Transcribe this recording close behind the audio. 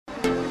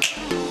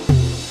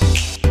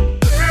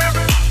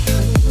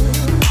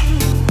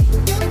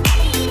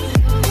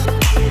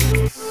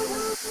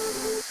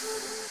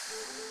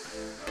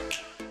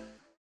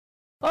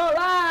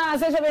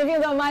seja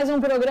bem-vindo a mais um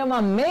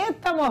programa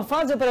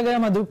Metamorfose, o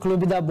programa do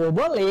Clube da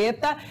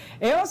Borboleta.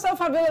 Eu sou a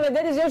Fabiola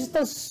Medeiros e hoje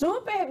estou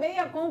super bem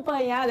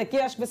acompanhada aqui.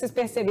 Acho que vocês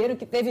perceberam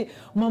que teve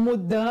uma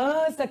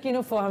mudança aqui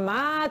no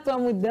formato, uma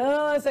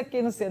mudança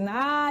aqui no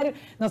cenário.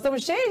 Nós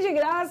estamos cheios de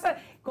graça,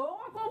 com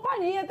a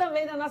companhia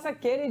também da nossa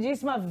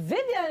queridíssima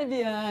Viviane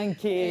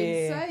Bianchi.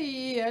 É isso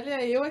aí,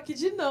 olha eu aqui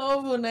de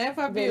novo, né,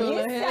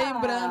 Fabiola? Delícia!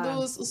 Relembrando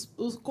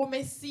os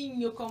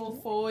comecinho, como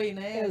foi,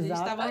 né? Exato. A gente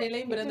estava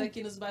relembrando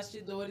aqui nos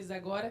bastidores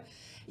agora.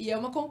 E é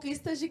uma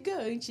conquista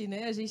gigante,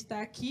 né? A gente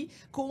está aqui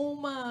com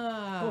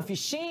uma... Com a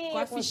fichinha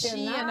na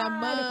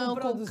cenário, mão,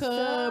 com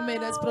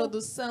câmeras,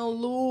 produção,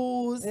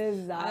 luz.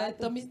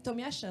 Exato. Tô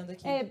me achando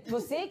aqui.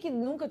 Você que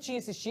nunca tinha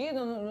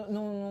assistido,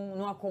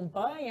 não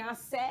acompanha, há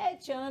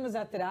 7 anos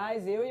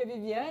atrás, eu e a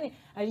Viviane,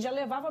 a gente já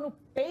levava no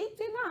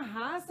peito e na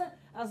raça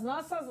as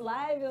nossas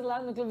lives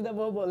lá no Clube da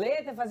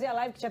Borboleta, fazia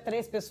live que tinha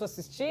 3 pessoas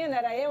assistindo,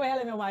 era eu,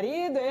 ela e meu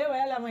marido, eu,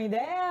 ela e a mãe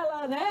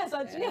dela, né?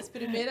 Só tinha... As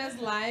primeiras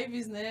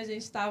lives, né, a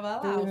gente tava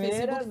lá, o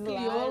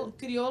Facebook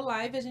criou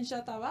live, a gente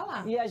já tava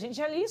lá. E a gente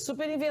ali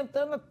super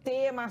inventando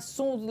tema,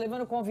 assuntos,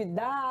 levando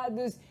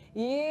convidados,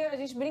 e a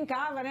gente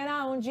brincava, né?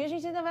 Um dia a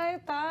gente ainda vai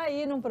estar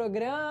aí num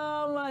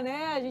programa,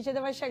 né? A gente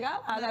ainda vai chegar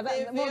lá. Na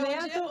TV, um dia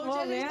a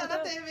gente tá na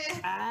TV.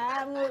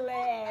 Ah,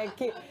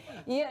 moleque!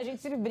 E a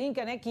gente sempre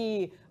brinca, né,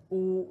 que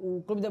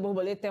o Clube da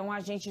Borboleta é um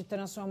agente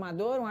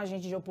transformador, um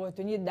agente de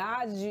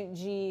oportunidades,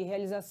 de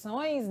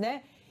realizações,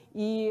 né?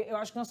 E eu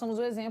acho que nós somos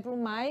o exemplo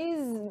mais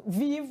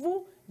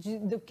vivo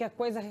do que a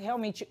coisa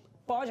realmente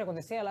pode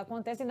acontecer. Ela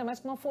acontece ainda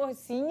mais com uma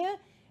forcinha,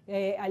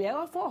 aliás,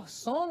 uma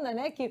forçona,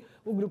 né, que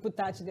o Grupo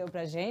Tati deu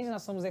pra gente.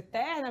 Nós somos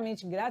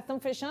eternamente gratos.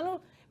 Estamos fechando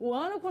o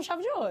ano com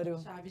chave de ouro.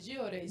 Chave de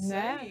ouro, é isso,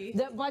 né? Aí.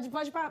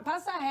 Pode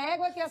passa a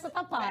régua que essa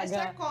tá paga.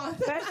 Fecha a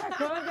conta. Fecha a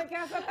conta que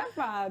essa tá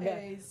paga.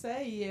 É isso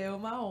aí, é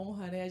uma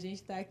honra, né? A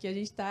gente tá aqui, a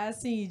gente tá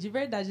assim, de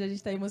verdade, a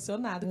gente tá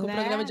emocionado com Né? o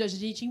programa de hoje. A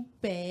gente em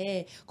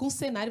pé, com o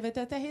cenário, vai ter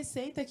até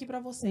receita aqui pra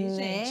vocês,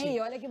 gente. E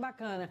olha que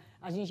bacana,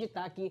 a gente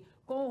tá aqui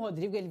com o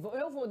Rodrigo,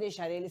 eu vou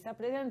deixar ele se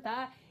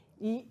apresentar.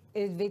 E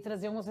ele veio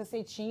trazer umas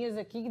receitinhas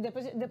aqui, que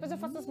depois eu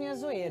faço as minhas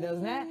zoeiras,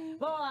 né?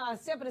 Vamos lá,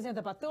 se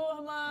apresenta pra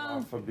turma.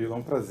 Fabíola, é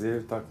um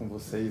prazer estar com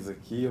vocês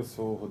aqui. Eu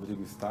sou o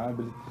Rodrigo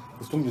Stabile.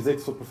 Costumo dizer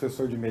que sou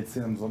professor de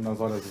medicina nas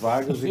horas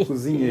vagas e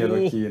cozinheiro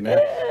aqui, né?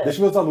 Deixa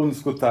meus alunos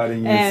escutarem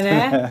isso.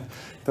 Né?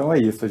 Então é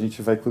isso, a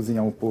gente vai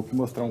cozinhar um pouco e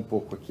mostrar um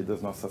pouco aqui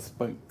das nossas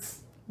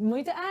punks.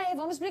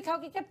 Vamos explicar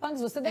o que é punk,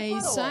 você decorou. É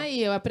isso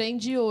aí, eu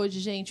aprendi hoje,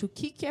 gente. O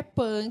que é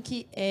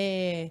punk?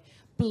 É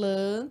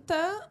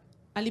planta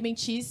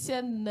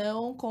alimentícia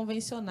não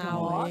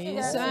convencional. Nossa, É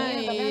isso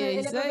aí. Tá vendo?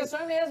 Ele é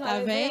professor mesmo. Tá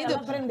vendo?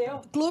 Ela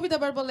aprendeu. Clube da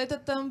Borboleta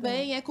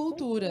também é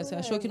cultura. Você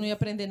achou que não ia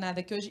aprender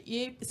nada aqui hoje?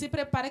 E se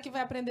prepara que vai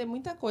aprender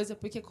muita coisa,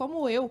 porque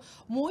como eu,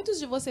 muitos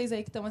de vocês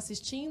aí que estão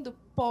assistindo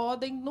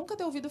podem nunca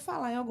ter ouvido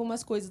falar em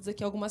algumas coisas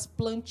aqui, algumas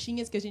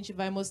plantinhas que a gente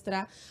vai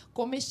mostrar,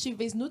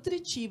 comestíveis,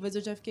 nutritivas.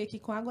 Eu já fiquei aqui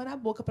com água na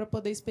boca para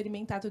poder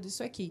experimentar tudo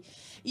isso aqui.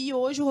 E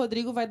hoje o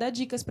Rodrigo vai dar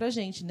dicas pra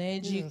gente, né?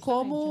 De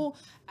como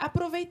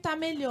aproveitar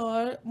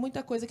melhor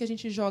muita coisa que a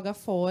gente joga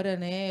fora,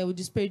 né? O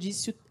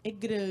desperdício é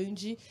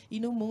grande e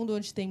no mundo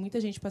onde tem muita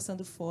gente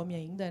passando fome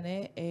ainda,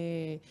 né?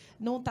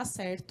 Não tá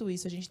certo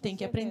isso, a gente tem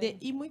que aprender.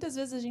 E muitas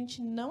vezes a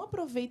gente não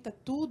aproveita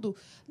tudo,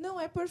 não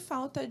é por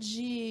falta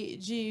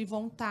de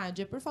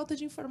vontade, é por falta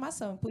de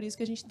informação. Por isso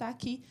que a gente tá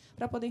aqui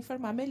para poder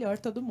informar melhor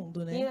todo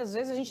mundo, né? E às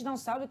vezes a gente não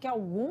sabe que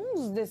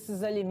alguns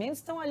desses alimentos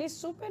estão ali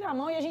super à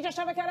mão e a gente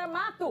achava que era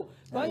mato.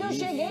 Quando eu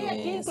cheguei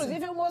aqui,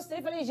 inclusive, eu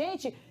mostrei, falei,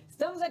 gente,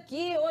 estamos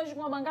aqui hoje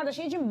com uma bancada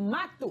cheia de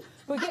mato.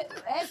 Porque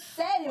é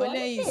sério,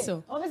 olha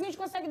isso. Vamos ver se a gente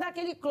consegue dar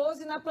aquele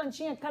close na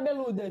plantinha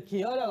cabeluda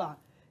aqui, olha lá.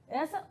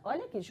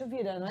 Olha aqui, deixa eu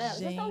virando ela.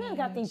 Vocês estão vendo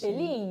que ela tem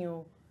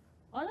pelinho?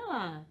 Olha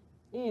lá.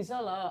 Isso,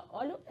 olha lá.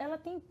 Olha, ela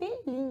tem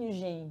pelinho,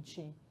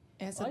 gente.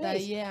 Essa olha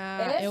daí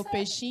é o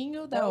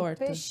peixinho da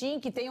horta. É o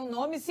peixinho que tem um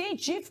nome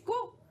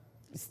científico.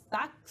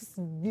 Stax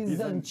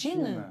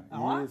bizantina.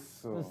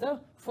 Isso.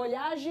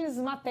 Folhagens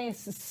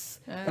matenses.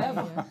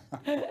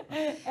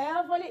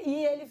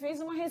 E ele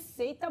fez uma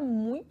receita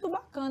muito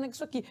bacana com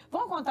isso aqui.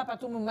 Vamos contar para a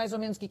turma mais ou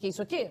menos o que é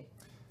isso aqui?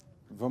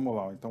 Vamos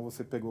lá, então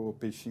você pegou o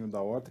peixinho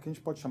da horta, que a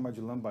gente pode chamar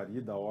de lambari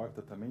da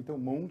horta também, tem um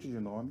monte de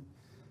nome.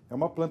 É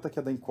uma planta que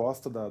é da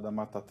encosta da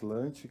Mata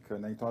Atlântica,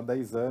 né? Então há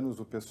 10 anos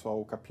o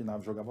pessoal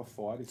capinava e jogava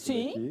fora isso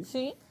daqui.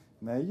 Sim.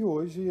 Né? E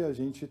hoje a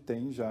gente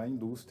tem já a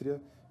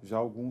indústria, já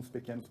alguns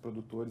pequenos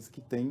produtores que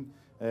têm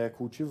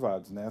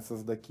cultivados. Né?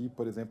 Essas daqui,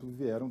 por exemplo,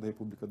 vieram da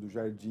República do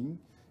Jardim,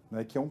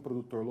 né? Que é um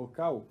produtor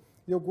local.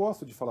 E eu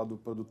gosto de falar do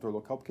produtor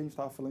local porque a gente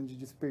estava falando de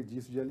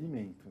desperdício de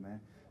alimento. Né?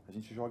 A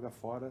gente joga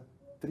fora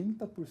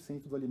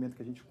 30% do alimento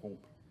que a gente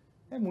compra.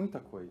 É muita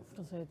coisa.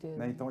 Com certeza.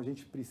 Né? Então a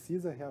gente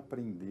precisa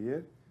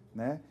reaprender,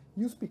 né?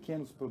 E os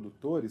pequenos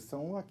produtores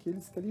são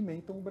aqueles que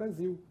alimentam o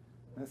Brasil.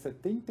 Né?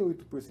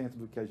 78%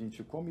 do que a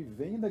gente come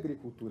vem da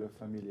agricultura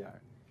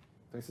familiar.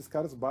 Então, esses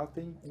caras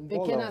batem um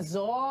Pequenas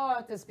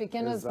hortas,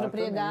 pequenas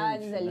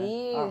propriedades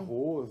ali.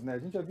 Arroz, né? A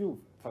gente já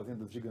viu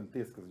fazendas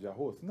gigantescas de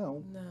arroz?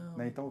 Não. Não.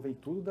 Né? Então, vem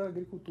tudo da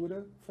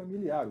agricultura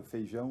familiar, o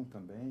feijão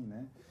também,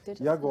 né?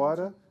 E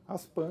agora,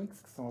 as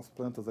punks, que são as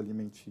plantas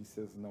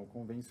alimentícias não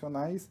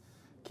convencionais,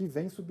 que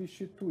vêm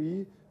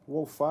substituir o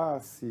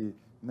alface,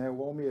 né,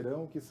 o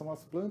almeirão, que são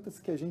as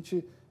plantas que a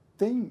gente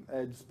tem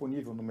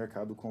disponível no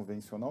mercado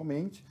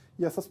convencionalmente,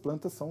 e essas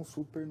plantas são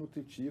super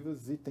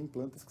nutritivas e tem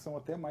plantas que são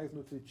até mais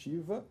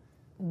nutritivas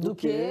do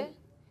que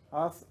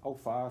as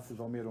alfaces,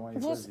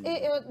 almeirões.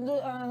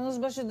 Nos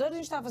bastidores a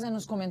gente estava fazendo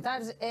uns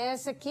comentários,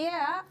 essa aqui é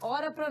a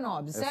Hora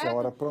Pronobis, certo? Essa é a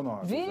Hora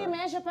Pronobis. Vira e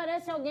mexe,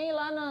 aparece alguém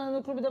lá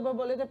no Clube da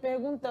Borboleta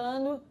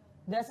perguntando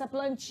dessa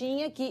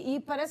plantinha aqui, e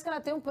parece que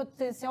ela tem um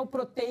potencial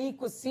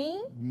proteico,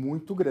 sim.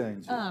 Muito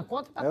grande.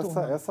 Conta pra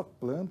turma. Essa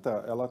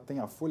planta,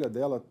 a folha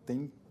dela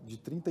tem de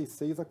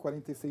 36% a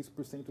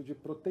 46% de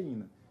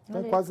proteína.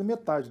 Então, quase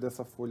metade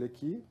dessa folha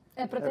aqui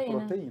é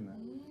proteína.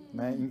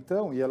 Né?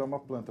 Então, e ela é uma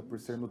planta, por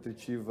ser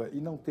nutritiva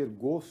e não ter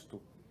gosto,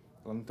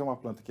 ela não tem uma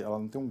planta que ela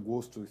não tem um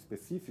gosto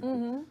específico,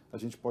 a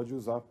gente pode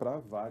usar para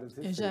várias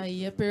receitas. Eu já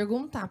ia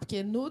perguntar,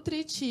 porque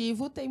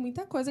nutritivo tem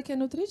muita coisa que é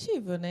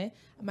nutritiva, né?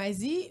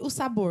 Mas e o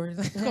sabor?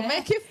 Como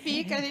é que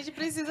fica? A gente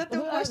precisa ter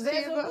um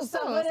gostinho gostoso. O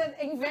sabor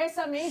é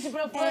inversamente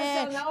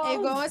proporcional. É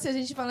igual assim, a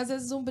gente fala às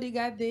vezes um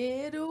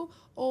brigadeiro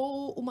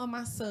ou uma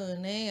maçã,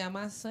 né? A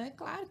maçã, é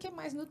claro que é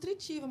mais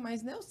nutritiva,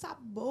 mas não é o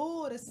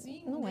sabor,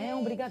 assim, não né? é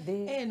um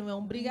brigadeiro. Não é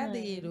um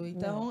brigadeiro.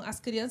 Então, as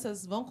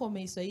crianças vão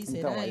comer isso aí,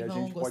 será? Então, aí e vão a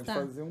gente gostar?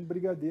 pode fazer um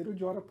brigadeiro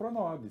de Hora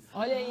Pronobis.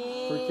 Olha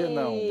aí! Por que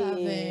não? Tá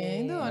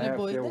vendo? Olha,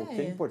 boa ideia. O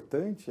que é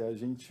importante é a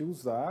gente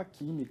usar a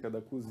química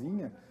da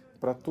cozinha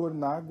para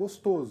tornar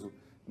gostoso.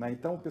 Né?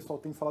 Então, o pessoal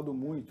tem falado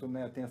muito,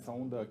 né? Tem essa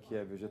onda que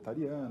é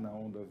vegetariana, a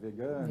onda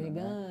vegana.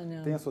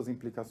 Né? Tem as suas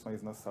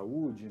implicações na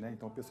saúde, né?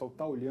 Então, o pessoal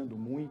está olhando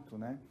muito,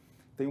 né?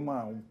 Tem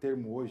um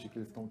termo hoje que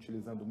eles estão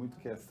utilizando muito,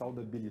 que é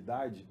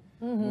saudabilidade.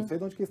 Não sei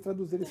de onde que eles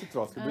traduziram esse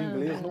troço, porque do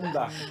inglês não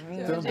dá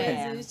também.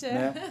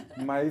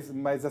 Né?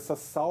 Mas essa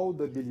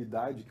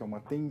saudabilidade, que é uma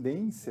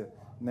tendência,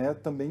 né,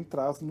 também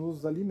traz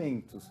nos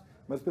alimentos.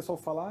 Mas o pessoal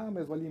fala,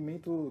 mas o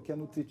alimento que é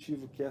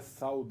nutritivo, que é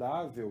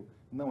saudável,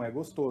 não é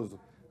gostoso.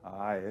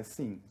 É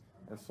sim.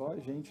 É só a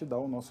gente dar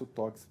o nosso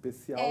toque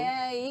especial. É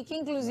aí que,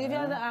 inclusive,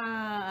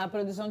 a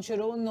produção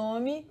tirou o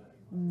nome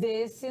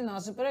desse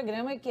nosso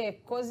programa, que é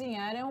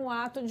Cozinhar é um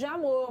Ato de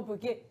Amor.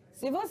 Porque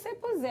se você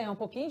puser um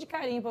pouquinho de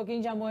carinho, um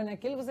pouquinho de amor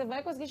naquilo, você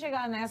vai conseguir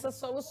chegar nessas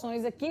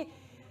soluções aqui.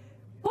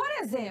 Por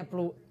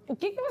exemplo, o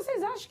que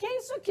vocês acham que é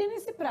isso aqui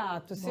nesse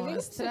prato? Se liga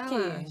isso aqui.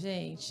 Lá,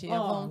 gente. À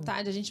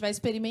vontade, a gente vai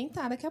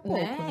experimentar daqui a pouco,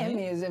 né? É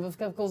mesmo, eu vou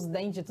ficar com os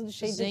dentes tudo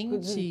cheio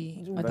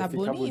de... Mas tá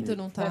bonito,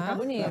 não tá? Vai ficar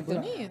bonito.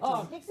 Tá bonito.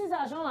 O que vocês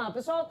acham lá? O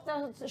pessoal que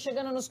tá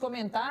chegando nos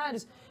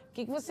comentários, o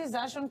que vocês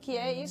acham que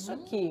é isso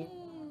aqui?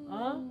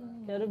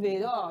 Quero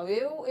ver.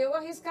 Eu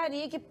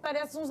arriscaria que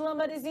parece uns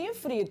lambarizinhos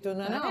fritos,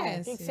 não é? Não?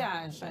 O que você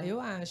acha? Eu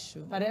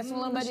acho. Parece um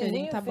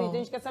lambarizinho frito. A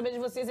gente quer saber de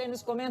vocês aí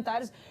nos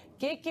comentários o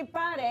que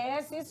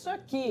parece isso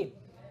aqui.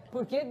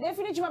 Porque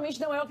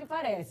definitivamente não é o que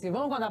parece.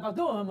 Vamos contar pra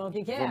turma o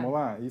que é? Vamos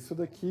lá. Isso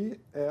daqui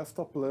é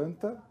esta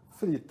planta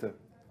frita.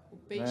 O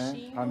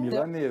peixinho. Né? A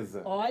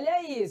milanesa.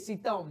 Olha isso.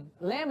 Então,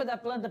 lembra da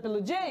planta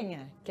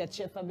peludinha que a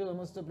tia Fabíola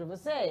mostrou pra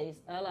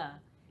vocês? Olha lá.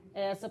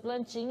 Essa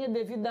plantinha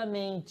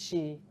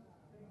devidamente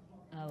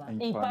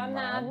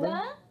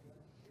empanada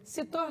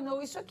se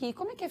tornou isso aqui.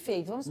 Como é que é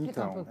feito? Vamos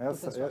explicar um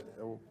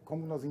pouco.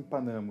 Como nós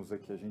empanamos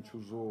aqui, a gente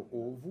usou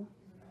ovo,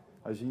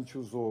 a gente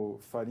usou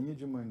farinha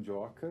de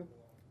mandioca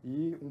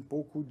e um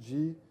pouco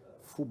de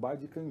fubá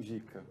de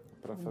canjica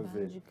para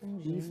fazer.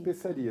 E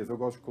especiarias. Eu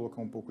gosto de colocar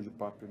um pouco de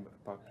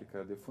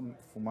páprica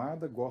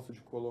defumada, gosto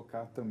de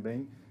colocar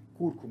também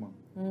cúrcuma.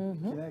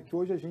 Que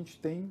hoje a gente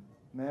tem,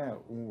 né,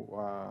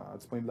 a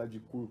disponibilidade de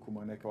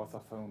cúrcuma, né, que é o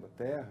açafrão da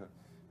terra.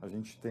 A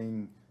gente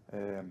tem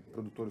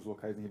produtores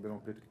locais em Ribeirão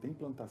Preto que tem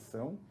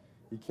plantação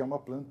e que é uma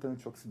planta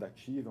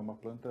antioxidativa, uma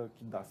planta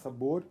que dá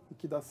sabor e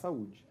que dá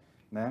saúde,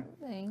 né?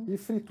 E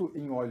frito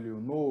em óleo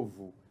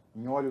novo,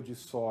 em óleo de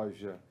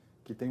soja,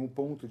 que tem um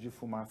ponto de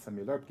fumaça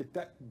melhor, porque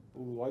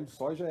o óleo de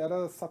soja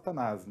era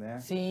satanás, né?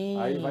 Sim.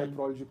 Aí vai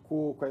pro óleo de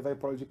coco, aí vai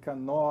pro óleo de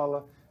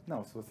canola.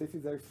 Não, se você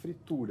fizer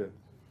fritura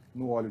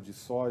no óleo de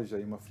soja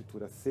e uma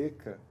fritura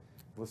seca,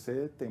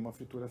 você tem uma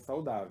fritura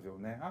saudável,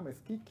 né? Mas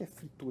o que é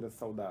fritura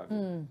saudável?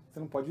 Você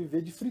não pode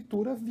viver de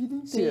fritura a vida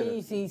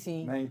inteira.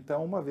 Sim. Né?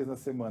 Então, uma vez na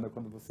semana,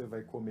 quando você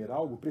vai comer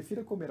algo,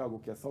 prefira comer algo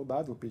que é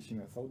saudável, o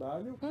peixinho é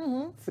saudável,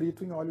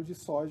 frito em óleo de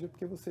soja,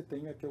 porque você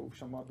tem aqui o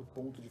chamado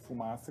ponto de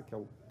fumaça, que é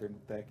o termo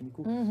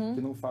técnico,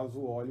 que não faz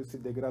o óleo se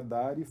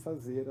degradar e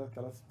fazer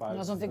aquelas partes.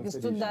 Nós vamos ter que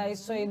estudar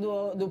isso aí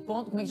do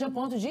ponto, como é que chama?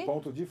 Ponto de?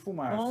 Ponto de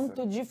fumaça.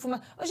 Ponto de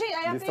fumaça. Gente,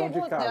 aí a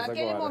pergunta,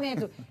 aquele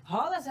momento,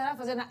 será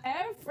fazer na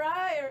air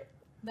fryer?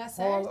 Dá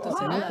certo?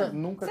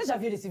 Nunca. Você já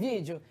viu esse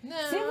vídeo? Não.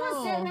 Se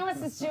você não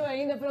assistiu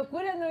ainda,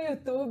 procura no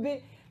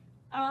YouTube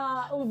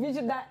o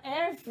vídeo da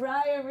Air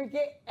Fryer, porque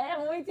é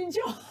muito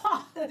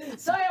idiota.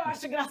 Só eu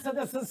acho graça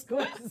dessas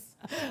coisas.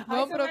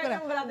 Vamos procurar. Vai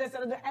lembrar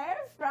dessa do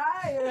Air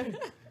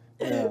Fryer.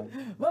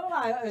 Vamos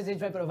lá, a gente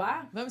vai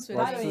provar? Vamos Eu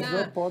acho que vocês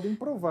experimentar? já podem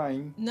provar,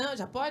 hein? Não,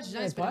 já pode? Já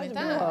Pode?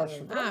 experimentar? Eu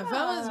acho.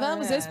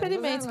 Vamos,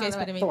 experimenta. Quer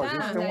Então, a gente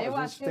experimentar? tem Eu a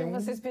acho gente que tem um-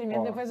 você experimenta,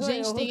 ó, depois eu.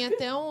 Gente, tem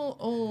até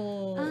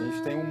um... A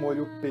gente tem um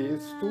molho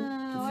pesto,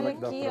 que olha será que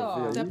dá aqui, pra ó.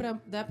 ver aí? Dá pra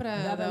Dá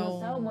pra dar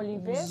mostrar o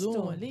molhinho pesto?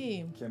 zoom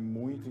ali? Que é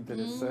muito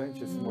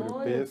interessante esse molho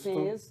Molho pesto.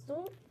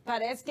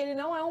 Parece que ele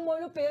não é um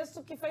molho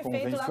pesto que foi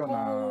feito lá com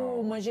Convencional.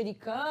 o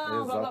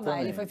manjericão, blá, blá, blá.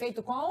 Ele Exatamente. foi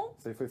feito com...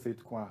 Isso aí foi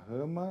feito com a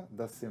rama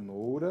da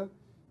cenoura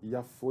e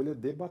a folha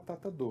de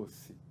batata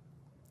doce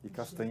e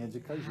castanha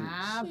de caju.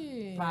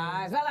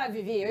 Rapaz, vai lá,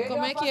 Vivi. Eu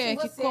Como é que é?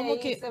 aposto em você, Como hein,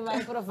 que- você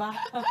vai provar.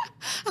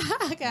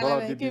 Cara, Bora,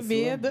 velho, que Bibi,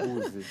 se medo.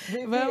 lambuze.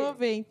 Vamos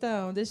ver,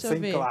 então. Deixa eu Sem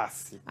ver.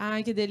 classe.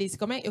 Ai, que delícia.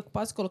 Como é? Eu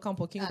posso colocar um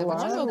pouquinho? Claro.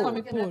 Deixa eu ver o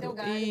come Porque não é teu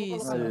puro. galho, eu vou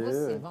Isso. colocar pra Aê.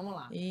 você. Vamos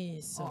lá.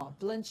 Isso. Ó,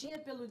 plantinha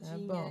Tá peludinha,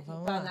 bom, vamos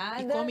lá.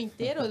 empanada. E come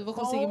inteiro? Eu vou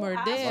com conseguir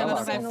morder? a Ela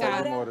não vai cenoura. ficar...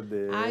 consegue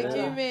morder. Ai,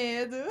 que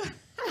medo.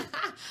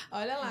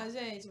 Olha lá,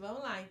 gente.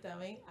 Vamos lá,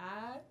 então, hein?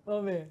 Ai.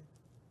 Vamos ver.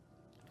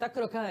 Tá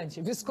crocante?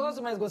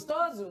 Viscoso, mas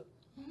gostoso?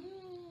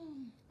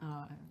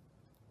 Ah,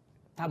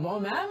 tá bom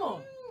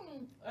mesmo?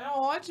 É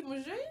ótimo,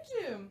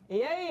 gente.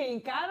 E aí,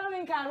 encara ou não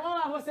encara? Vamos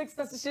lá, você que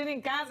está assistindo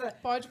em casa.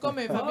 Pode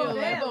comer, Vamos Fabiola.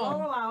 ver? É bom.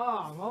 Vamos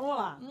lá, ó. Vamos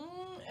lá.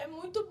 É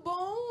muito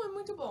bom, é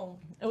muito bom.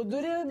 O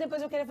duro é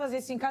depois eu querer fazer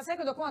isso em casa. Será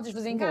que eu dou conta de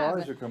fazer em casa?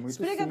 Lógico, é muito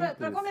Explica pra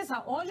simples.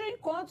 começar, onde eu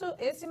encontro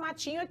esse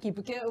matinho aqui?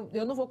 Porque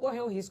eu não vou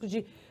correr o risco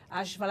de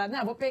falar,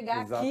 não, vou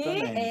pegar aqui.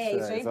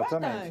 Isso é exatamente.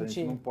 A importante.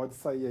 gente não pode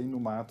sair aí no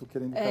mato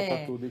querendo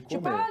catar tudo e comer.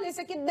 Tipo, olha,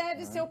 esse aqui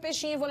deve ser o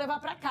peixinho, vou levar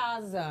pra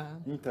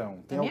casa. Então,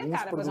 tem minha alguns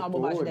cara fazer uma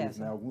bobagem produtores,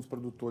 dessa. né, alguns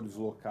produtores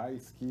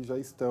locais que já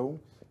estão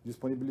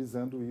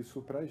disponibilizando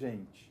isso pra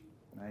gente,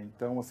 né?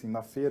 Então, assim,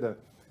 na feira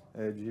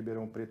de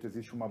Ribeirão Preto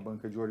existe uma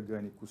banca de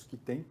orgânicos que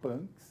tem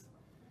punks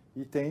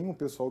e tem um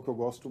pessoal que eu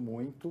gosto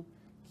muito,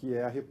 que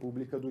é a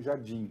República do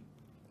Jardim.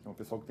 É um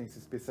pessoal que tem se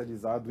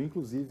especializado,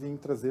 inclusive, em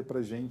trazer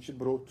pra gente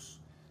brotos.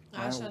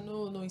 Acha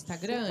no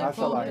Instagram?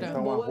 Acha lá, Encontra?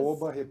 então,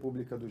 Boas.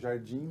 República do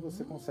Jardim,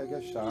 você consegue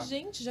achar.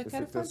 Gente, já esse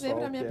quero fazer pessoal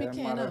pra minha que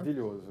pequena. É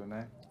maravilhoso,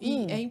 né?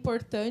 E é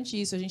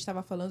importante isso, a gente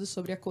estava falando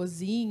sobre a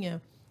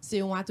cozinha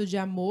ser um ato de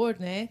amor,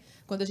 né?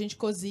 Quando a gente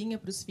cozinha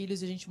para os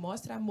filhos e a gente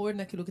mostra amor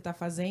naquilo que está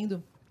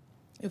fazendo.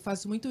 Eu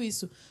faço muito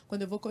isso.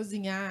 Quando eu vou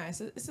cozinhar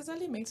esses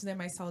alimentos, né,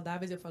 mais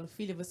saudáveis, eu falo,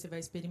 filha, você vai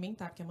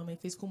experimentar, porque a mamãe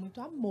fez com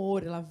muito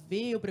amor. Ela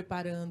veio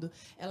preparando,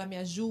 ela me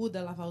ajuda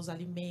a lavar os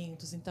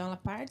alimentos. Então, ela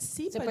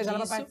participa Depois disso.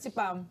 ela vai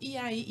participar.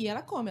 E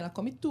ela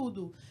come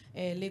tudo.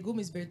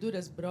 Legumes,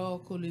 verduras,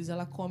 brócolis,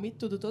 ela come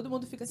tudo. Todo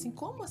mundo fica assim,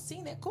 como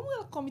assim, né? Como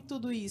ela come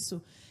tudo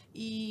isso?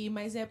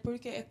 Mas é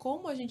porque é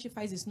como a gente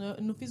faz isso.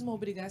 Eu não fiz uma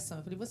obrigação.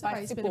 Eu falei, você vai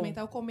Participou.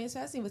 experimentar. O começo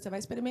é assim, você vai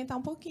experimentar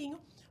um pouquinho,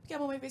 porque a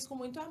mamãe fez com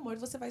muito amor,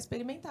 você vai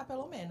experimentar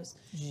pelo menos.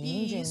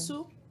 Gente. E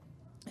isso...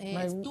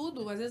 Mas-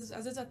 tudo, às vezes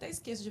eu até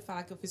esqueço de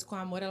falar que eu fiz com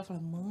amor. Ela fala,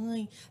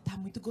 mãe, tá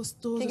muito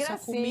gostoso Que sua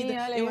gracinha,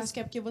 comida. olha Eu isso. acho que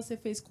é porque você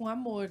fez com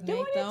amor, né?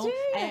 Então,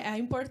 a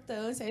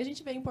importância, aí a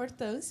gente vê a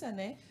importância,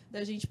 né,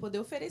 da gente poder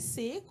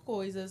oferecer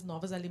coisas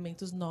novas,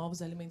 alimentos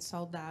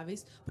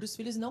saudáveis para os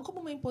filhos, não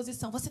como uma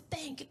imposição, você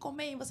tem que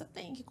comer,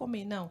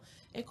 não.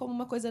 É como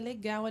uma coisa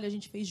legal, olha, a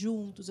gente fez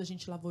juntos, a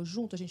gente lavou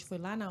junto, a gente foi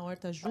lá na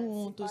horta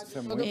juntos. Isso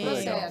é Todo muito o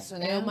legal. processo,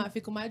 né?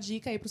 Fica uma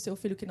dica aí pro seu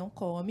filho que não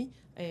come.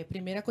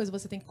 Primeira coisa,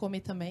 você tem que comer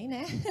também,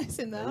 né?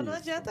 Senão não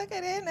isso. adianta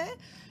querer, né?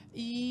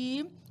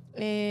 E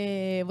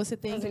você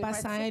tem Fazer que ele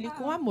passar ele participar.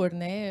 com amor,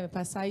 né?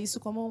 Passar isso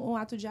como um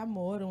ato de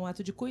amor, um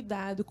ato de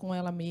cuidado com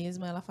ela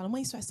mesma. Ela fala,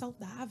 mãe, isso é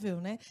saudável,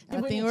 né? Que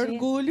Ela tem bonitinha.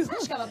 orgulho. Você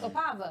acha que ela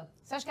topava?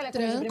 Você acha que ela é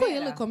comida de Tranquilo,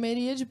 primeira?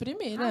 comeria de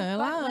primeira. Ah,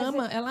 ela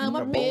mas ama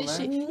Fica bom,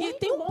 peixe. né? E Muito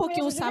tem um bom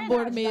pouquinho mesmo, de sabor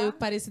verdade, meio tá?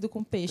 parecido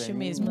com peixe Tem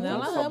mesmo, né?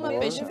 muito Ela ama sabor.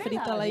 peixe De frito,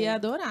 ela verdade. ia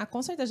adorar.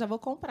 Com certeza, já vou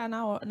comprar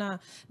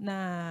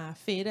na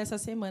feira essa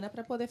semana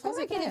para poder Como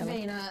fazer é que pra ele ela.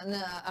 vem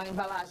a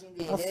embalagem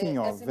dele? Assim,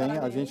 ó, Essa a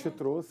embalagem gente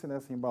trouxe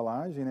nessa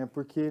embalagem, né,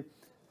 porque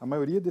a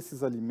maioria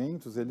desses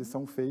alimentos, eles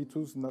são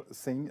feitos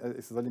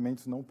esses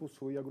alimentos não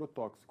possuem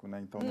agrotóxico,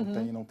 né? Então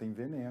não tem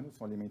veneno,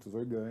 são alimentos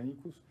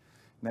orgânicos,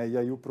 né? E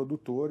aí o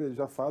produtor, ele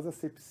já faz a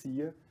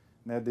asepsia,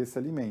 né, desse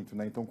alimento,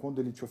 né? Então quando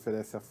ele te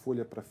oferece a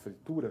folha para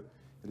fritura,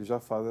 ele já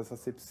faz essa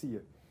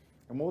asepsia.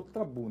 É um outro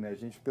tabu, né? A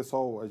gente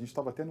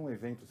estava até num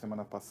evento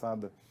semana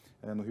passada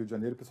no Rio de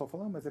Janeiro, o pessoal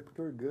falou, mas é porque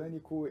o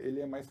orgânico ele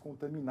é mais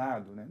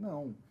contaminado, né?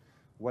 Não.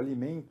 O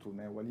alimento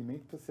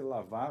precisa ser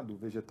lavado, o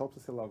vegetal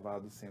precisa ser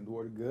lavado sendo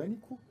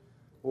orgânico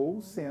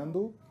ou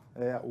sendo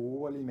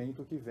o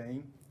alimento que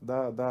vem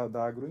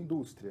da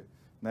agroindústria,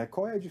 né?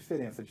 Qual é a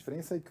diferença? A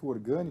diferença é que o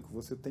orgânico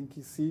você tem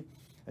que se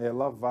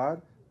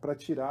lavar para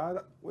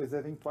tirar os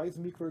eventuais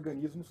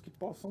micro-organismos que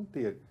possam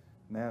ter,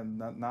 né?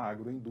 Na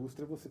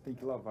agroindústria você tem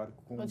que lavar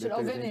com Pra tirar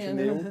o detergente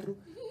veneno. neutro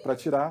para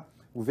tirar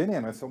o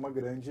veneno. Essa é uma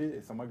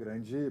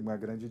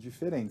grande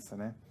diferença,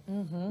 né?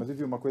 Mas,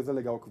 Vivi, uma coisa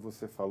legal que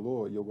você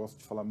falou, e eu gosto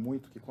de falar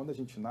muito, que quando a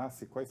gente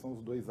nasce, quais são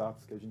os dois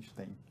atos que a gente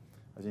tem?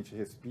 A gente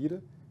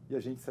respira e a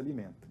gente se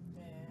alimenta.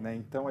 Né?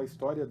 Então, a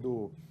história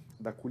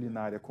da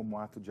culinária como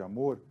ato de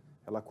amor,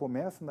 ela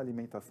começa na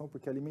alimentação,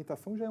 porque a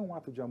alimentação já é um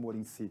ato de amor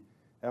em si.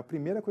 É a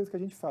primeira coisa que a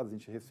gente faz, a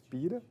gente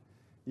respira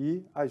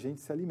e a gente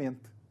se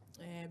alimenta.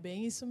 É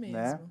bem isso mesmo.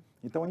 Né?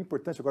 Então é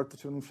importante, agora estou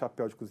tirando um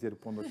chapéu de cozinheiro,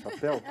 pondo outro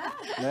chapéu.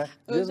 Né?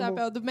 O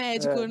chapéu do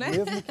médico, né?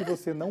 Mesmo que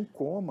você não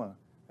coma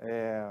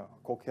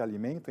qualquer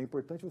alimento, é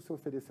importante você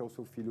oferecer ao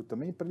seu filho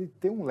também para ele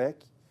ter um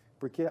leque,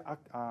 porque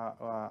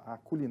a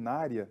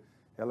culinária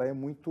ela é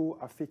muito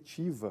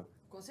afetiva.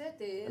 Com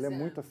certeza. Ela é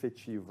muito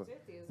afetiva. Com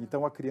certeza.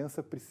 Então a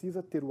criança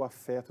precisa ter o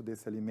afeto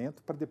desse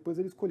alimento para depois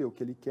ele escolher o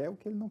que ele quer e o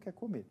que ele não quer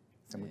comer.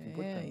 Isso é muito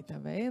importante. Tá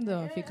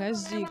vendo? Fica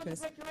as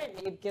dicas.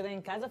 Porque lá em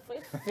casa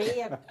foi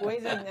feia a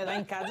coisa, lá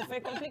em casa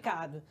foi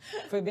complicado.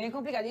 Foi bem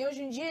complicado. E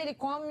hoje em dia ele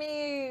come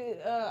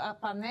a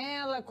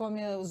panela,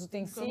 come os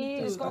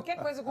utensílios,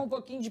 qualquer coisa com um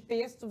pouquinho de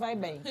pesto vai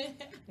bem.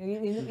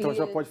 Então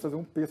já pode fazer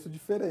um pesto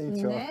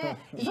diferente. Né?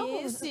 E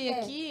esse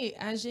aqui,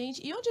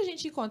 e onde a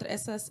gente encontra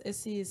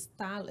esses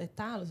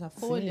talos, a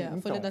folha? Sim,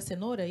 a folha da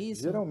cenoura, é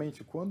isso?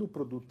 Geralmente, quando o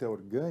produto é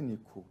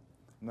orgânico,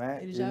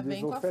 né, ele já eles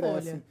vem com oferecem.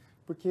 a folha.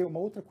 Porque uma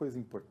outra coisa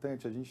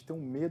importante, a gente tem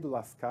um medo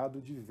lascado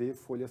de ver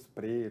folhas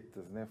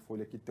pretas, né?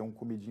 Folha que tem um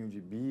comidinho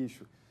de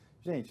bicho.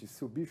 Gente,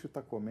 se o bicho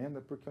está comendo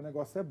é porque o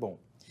negócio é bom.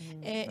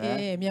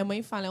 Minha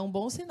mãe fala, é um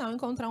bom sinal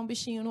encontrar um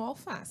bichinho no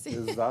alface.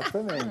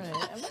 Exatamente.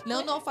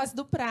 Não no alface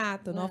do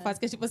prato, no alface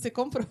que você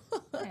comprou.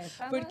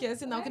 Porque é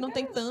sinal que não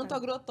tem tanto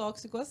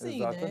agrotóxico assim,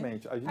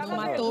 exatamente. né? A gente não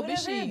matou o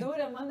bichinho.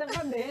 Verdura, manda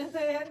pra dentro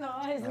e é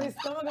nóis. No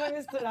estômago vai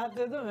misturar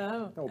tudo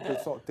mesmo. Então, o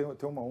pessoal,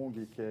 tem uma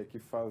ONG que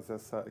faz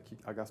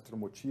a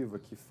Gastromotiva,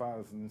 que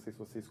faz, não sei se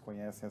vocês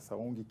conhecem essa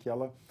ONG, que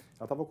ela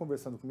estava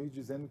conversando comigo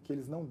dizendo que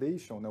eles não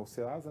deixam, né? O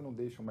Serasa não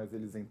deixam mais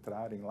eles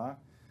entrarem lá,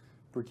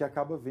 porque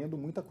acaba vendo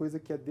muita coisa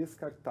que é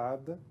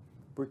descartada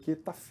porque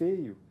tá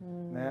feio,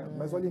 né?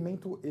 Mas o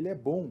alimento, ele é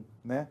bom,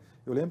 né?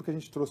 Eu lembro que a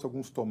gente trouxe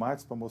alguns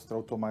tomates para mostrar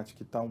o tomate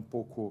que tá um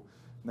pouco,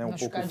 né, um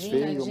pouco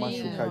feio,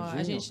 machucadinho.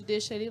 A gente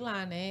deixa ele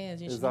lá, né?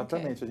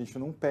 Exatamente, a gente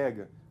não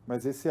pega.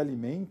 Mas esse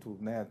alimento,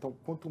 né? Então,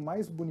 quanto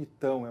mais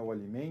bonitão é o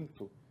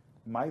alimento,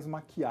 mais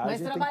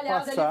maquiagem tem que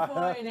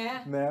passar,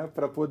 né?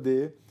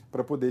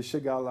 Para poder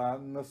chegar lá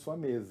na sua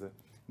mesa.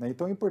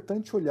 Então é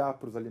importante olhar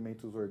para os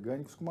alimentos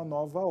orgânicos com uma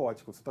nova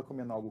ótica. Você está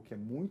comendo algo que é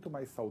muito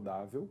mais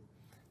saudável,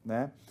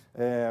 né?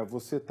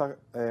 Você está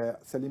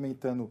se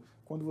alimentando.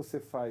 Quando você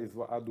faz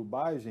a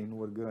adubagem no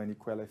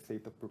orgânico, ela é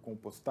feita por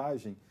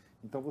compostagem,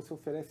 então você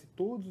oferece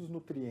todos os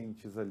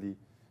nutrientes ali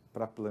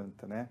para a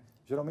planta, né?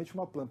 Geralmente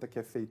uma planta que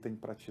é feita em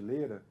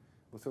prateleira,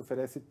 você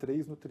oferece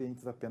 3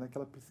 nutrientes apenas que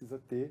ela precisa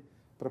ter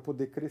para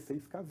poder crescer e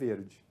ficar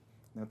verde,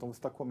 né? Então você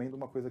está comendo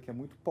uma coisa que é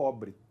muito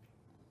pobre.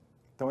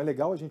 Então é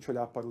legal a gente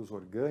olhar para os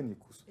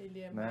orgânicos.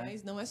 Ele é né?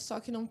 mais, não é só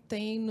que não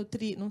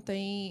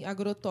tem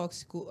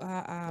agrotóxico,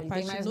 a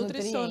parte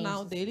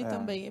nutricional dele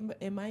também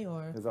é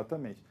maior.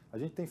 Exatamente. A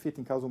gente tem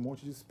feito em casa um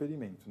monte de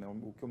experimentos, né?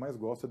 O que eu mais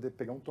gosto é de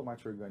pegar um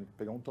tomate orgânico,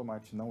 pegar um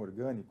tomate não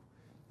orgânico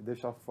e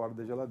deixar fora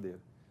da geladeira.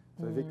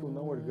 Você vai ver que o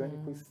não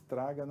orgânico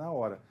estraga na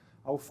hora.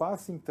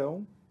 Alface,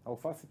 então,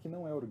 alface que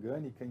não é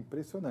orgânica é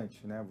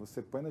impressionante, né?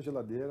 Você põe na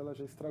geladeira, ela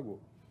já estragou.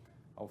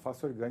 A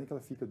alface orgânica,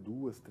 ela fica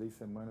 2, 3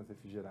 semanas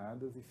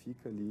refrigeradas e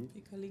fica ali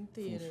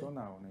inteira.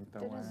 Funcional, né?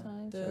 Então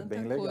é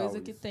bem legal coisa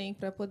isso. que tem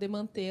para poder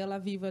manter ela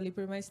viva ali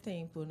por mais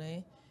tempo,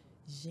 né?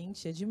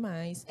 Gente, é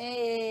demais.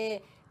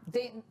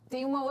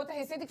 Tem uma outra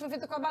receita que foi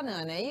feita com a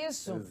banana, é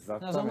isso?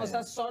 Exatamente. Nós vamos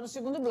mostrar só no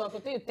segundo bloco.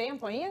 Eu tenho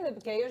tempo ainda?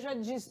 Porque aí eu já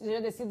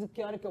decido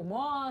que hora que eu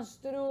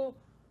mostro.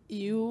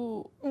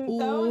 Então,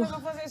 nós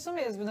vamos fazer isso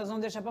mesmo. Nós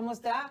vamos deixar para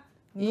mostrar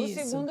no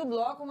segundo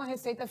bloco uma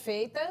receita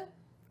feita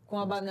com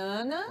a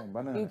banana. Com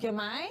banana. E o que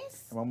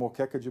mais? É uma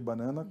moqueca de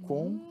banana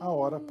com a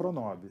hora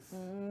pronobis.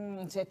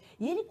 Certo.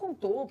 E ele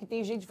contou que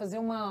tem jeito de fazer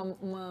uma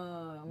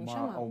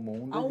chama?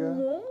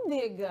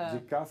 Almôndega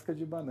de casca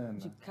de banana.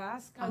 De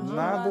casca de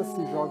Nada banana.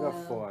 se joga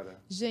fora.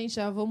 Gente,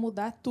 já vou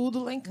mudar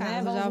tudo lá em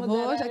casa.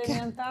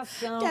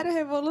 Já quero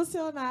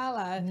revolucionar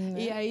lá.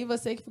 E aí,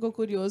 você que ficou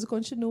curioso,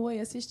 continua aí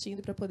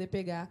assistindo para poder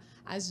pegar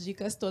as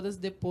dicas todas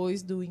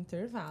depois do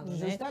intervalo,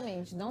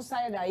 Justamente. Não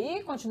saia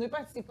daí, continue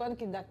participando,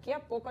 que daqui a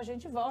pouco a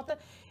gente volta.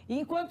 E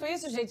enquanto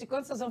isso, gente,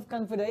 enquanto vocês vão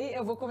ficando por aí,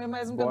 eu vou comer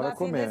mais um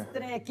pedacinho desse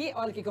trem aqui.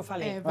 Olha o que eu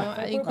falei.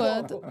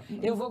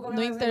 Eu vou comer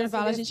no mais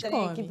intervalo a gente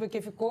come. Aqui,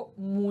 porque ficou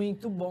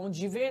muito bom,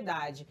 de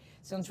verdade.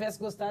 Se eu não tivesse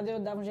gostado, eu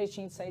dava um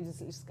jeitinho de sair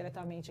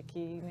discretamente aqui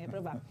e não ia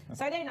provar.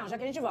 Sai daí não, já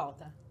que a gente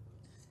volta.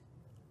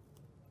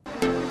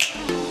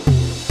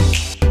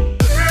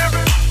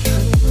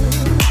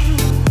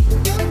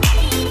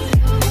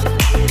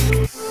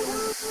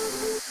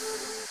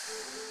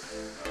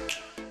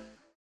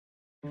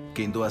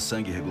 Quem doa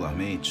sangue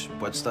regularmente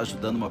pode estar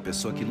ajudando uma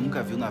pessoa que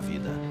nunca viu na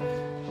vida.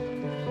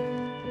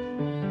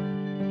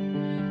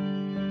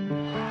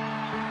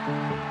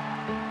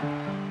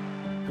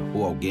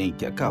 Ou alguém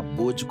que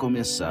acabou de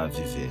começar a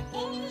viver.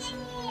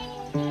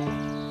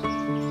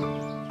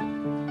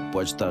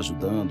 Pode estar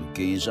ajudando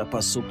quem já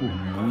passou por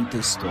muita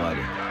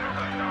história.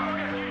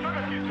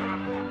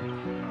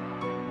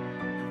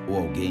 Ou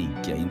alguém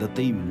que ainda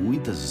tem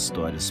muitas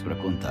histórias para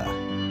contar.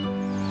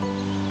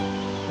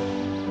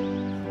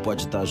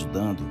 Pode estar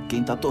ajudando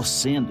quem está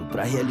torcendo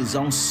para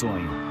realizar um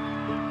sonho.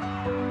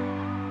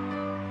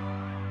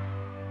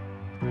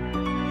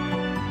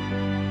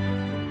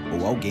 Ou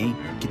ou alguém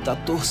que está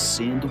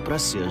torcendo para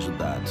ser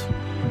ajudado.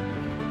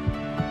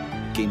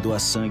 Quem doa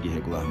sangue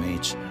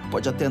regularmente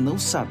pode até não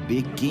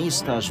saber quem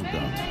está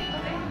ajudando,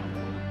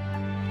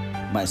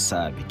 mas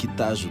sabe que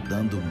está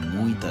ajudando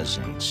muita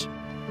gente.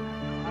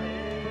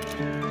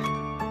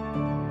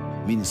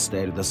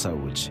 Ministério da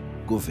Saúde,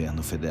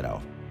 Governo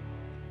Federal.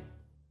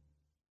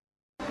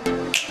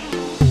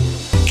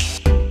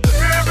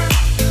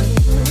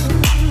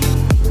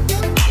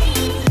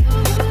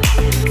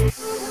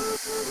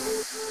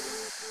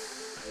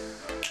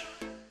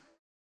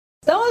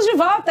 Estamos de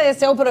volta,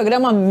 esse é o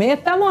programa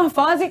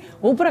Metamorfose,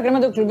 o programa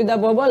do Clube da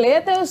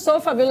Borboleta. Eu sou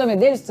Fabíola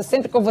Medeiros, estou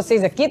sempre com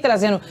vocês aqui,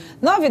 trazendo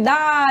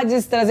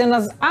novidades, trazendo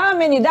as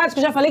amenidades, que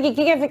eu já falei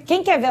que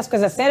quem quer ver as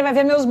coisas sérias vai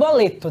ver meus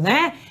boletos,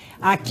 né?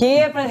 Aqui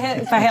é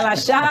para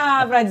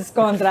relaxar, para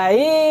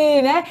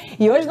descontrair, né?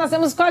 E hoje nós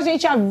temos com a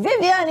gente a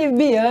Viviane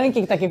Bianchi, que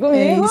está aqui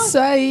comigo. É isso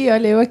aí,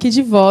 olha, eu aqui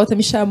de volta,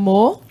 me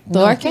chamou,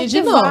 tô aqui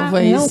de novo,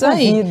 é isso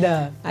aí.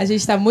 A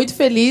gente tá muito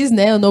feliz,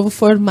 né? O novo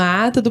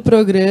formato do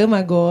programa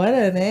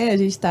agora, né? A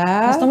gente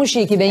tá... Nós estamos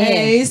chique, bem.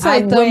 É isso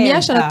aí, tô me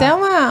achando até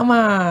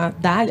uma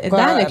Dália. É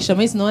Dália que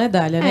chama isso? Não é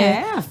Dália,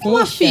 né? É, a ficha.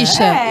 Uma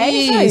ficha,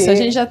 isso, a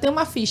gente já tem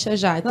uma ficha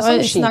já. Então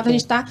é sinal que a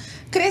gente tá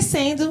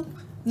crescendo.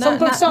 Somos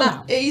profissionais.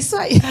 É isso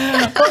aí.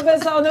 Bom,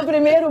 pessoal, no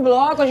primeiro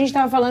bloco a gente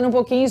estava falando um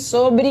pouquinho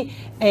sobre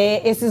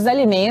esses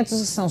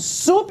alimentos que são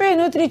super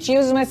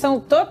nutritivos, mas são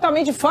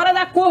totalmente fora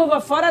da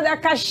curva, fora da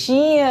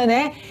caixinha,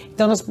 né?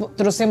 Então nós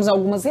trouxemos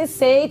algumas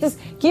receitas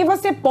que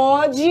você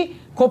pode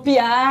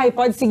copiar e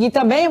pode seguir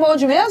também,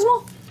 onde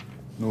mesmo?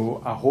 No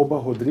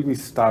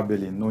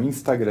 @RodrigoStabile, no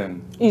Instagram.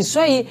 Isso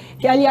aí.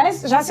 E,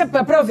 aliás, já se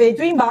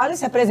aproveita o embalo,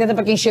 se apresenta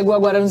para quem chegou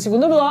agora no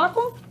segundo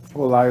bloco.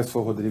 Olá, eu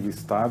sou Rodrigo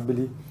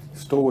Stabile.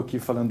 Estou aqui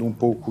falando um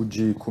pouco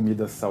de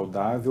comida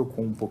saudável,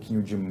 com um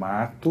pouquinho de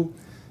mato.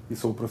 E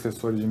sou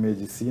professor de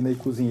medicina e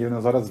cozinheiro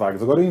nas horas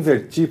vagas. Agora eu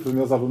inverti para os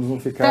meus alunos não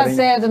ficarem...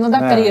 Tá certo, não dá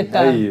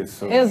treta. É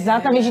isso.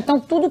 Exatamente. Então,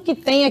 tudo que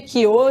tem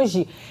aqui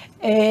hoje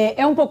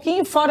é um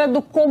pouquinho fora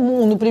do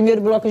comum. No primeiro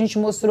bloco a gente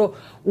mostrou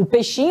o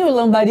peixinho, o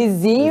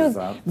lambarizinho.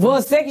 Exato.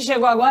 Você que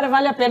chegou agora,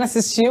 vale a pena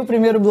assistir o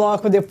primeiro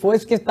bloco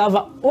depois, porque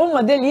estava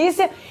uma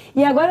delícia.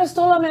 E agora eu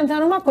estou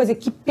lamentando uma coisa,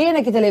 que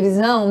pena que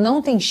televisão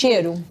não tem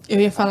cheiro. Eu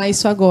ia falar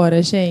isso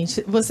agora,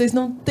 gente. Vocês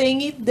não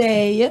têm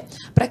ideia.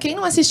 Para quem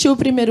não assistiu o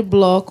primeiro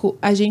bloco,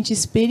 a gente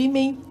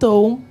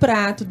experimentou um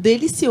prato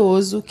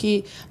delicioso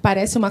que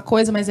parece uma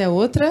coisa, mas é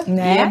outra.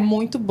 Né? E é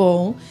muito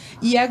bom.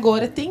 E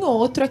agora tem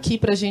outro aqui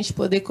pra gente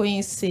poder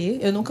conhecer.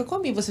 Eu nunca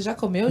comi. Você já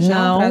comeu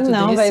já um prato desse?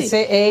 Não, vai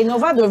ser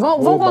inovador.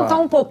 Vamos contar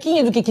um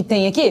pouquinho do que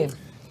tem aqui?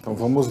 Então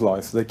vamos lá.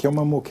 Isso daqui é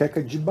uma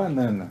moqueca de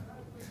banana.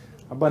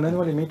 A banana é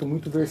um alimento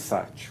muito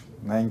versátil,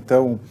 né?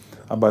 Então,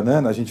 a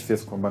banana a gente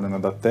fez com a banana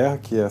da terra,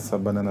 que é essa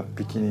banana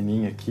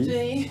pequenininha aqui.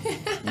 Sim.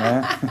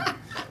 Né?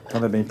 Então,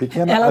 ela é bem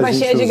pequena. Ela tá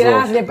cheia de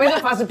graça, depois eu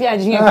faço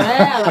piadinha com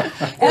ela.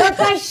 Ela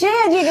tá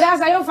cheia de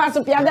graça, aí eu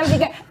faço piada, ela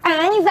fica...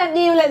 Ai,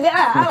 Fabíola, olha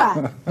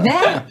lá,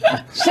 né?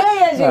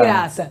 Cheia de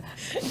graça.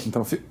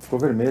 Então, ficou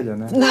vermelha,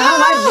 né? Não,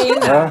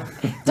 imagina.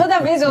 Toda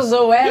vez eu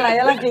zoo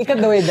ela fica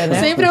doida, né?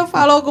 Sempre eu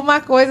falo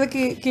alguma coisa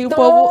que o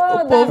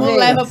povo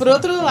leva pro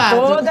outro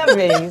lado. Toda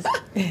vez.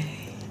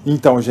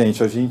 Então,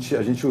 gente, a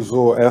gente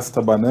usou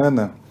esta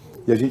banana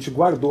e a gente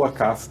guardou a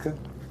casca,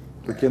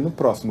 porque no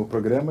próximo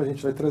programa a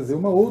gente vai trazer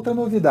uma outra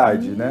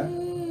novidade, né?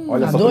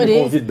 Olha, só tô me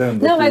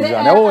convidando não, aqui mas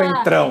já, né? Ô,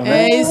 entrão,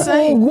 né? É isso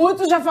aí. O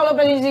Guto já falou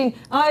pra gente,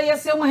 ia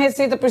ser uma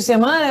receita por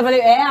semana. Eu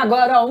falei,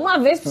 agora, uma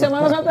vez por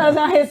semana nós vamos trazer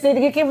uma receita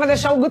aqui. Quem vai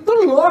deixar o Guto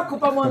louco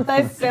pra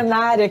montar esse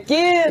cenário aqui,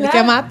 né? Ele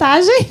quer matar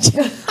a gente.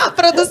 A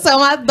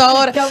produção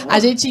adora. A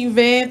gente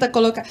inventa,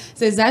 colocar...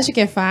 Vocês acham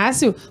que é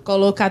fácil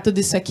colocar tudo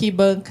isso aqui,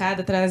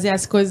 bancada, trazer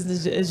as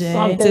coisas...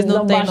 Gente, vocês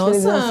não têm noção.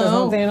 Vocês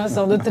não têm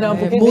noção do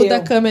trampo que muda deu.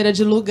 a câmera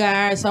de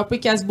lugar, só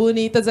porque as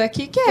bonitas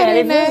aqui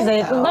querem, né?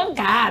 Fazer com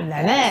bancada,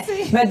 né?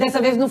 Mas dessa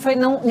vez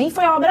nem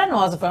foi obra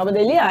nossa, foi obra da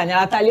Eliane.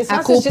 Ela tá ali só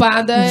a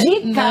culpada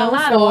de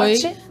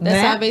camarote. Não foi.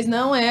 Dessa vez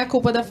não é a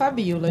culpa da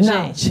Fabíola,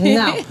 gente.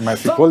 Não.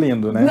 Mas ficou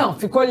lindo, né? Não,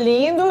 ficou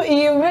lindo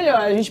e o melhor,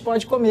 a gente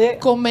pode comer.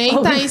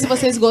 Comenta aí se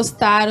vocês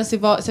gostaram, se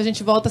a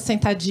gente volta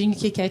sentadinho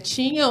aqui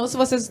quietinha, ou se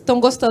vocês estão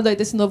gostando aí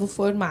desse novo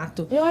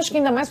formato. Eu acho que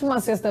ainda mais pra uma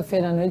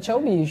sexta-feira à noite é o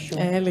bicho.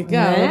 É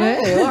legal, né?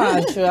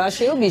 Eu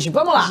achei o bicho.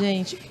 Vamos lá.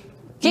 Gente...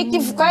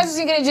 Quais os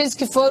ingredientes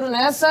que foram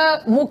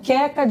nessa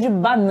muqueca de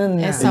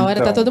banana? Essa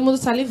hora tá todo mundo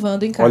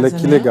salivando em casa, olha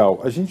que né?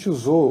 legal. A gente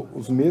usou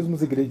os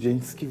mesmos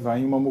ingredientes que vai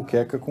em uma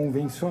muqueca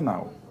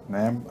convencional,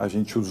 né? A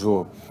gente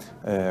usou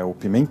o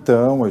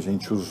pimentão, a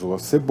gente usou a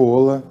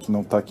cebola, que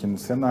não está aqui no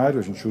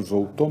cenário, a gente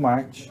usou o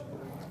tomate,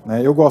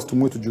 né? Eu gosto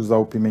muito de usar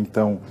o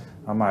pimentão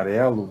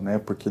amarelo, né?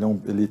 Porque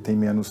ele tem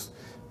menos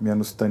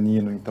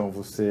tanino, então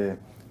você...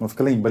 não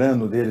fica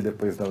lembrando dele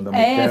depois da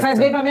moqueca. Faz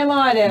bem pra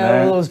memória,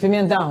 né? Os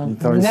pimentão.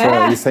 Então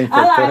né? isso é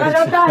importante. Olha lá, ela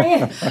já tá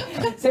aí.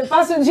 Você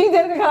passa o dia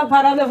inteiro com aquela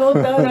parada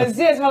voltando assim,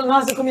 você fala,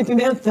 nossa, eu comi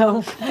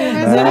pimentão.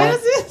 Mais ou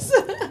menos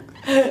isso.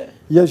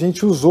 E a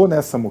gente usou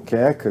nessa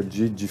moqueca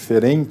de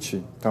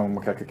diferente, então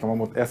moqueca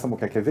essa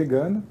moqueca é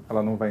vegana,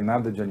 ela não vai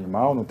nada de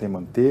animal, não tem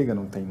manteiga,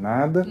 não tem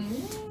nada.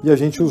 E a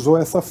gente usou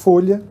essa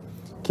folha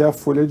que é a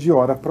folha de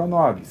Ora Pro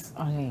Nobis,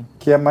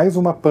 que é mais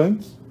uma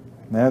punk,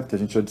 né, que a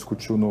gente já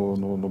discutiu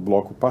no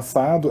bloco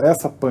passado.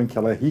 Essa punk,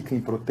 ela é rica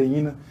em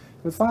proteína.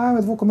 Você fala,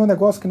 mas vou comer um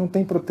negócio que não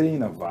tem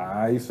proteína.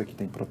 Vai, isso aqui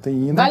tem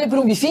proteína. Vale para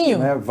um bifinho?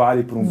 Né?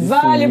 Vale para um bifinho.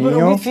 Vale para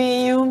um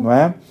bifinho. Não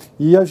é?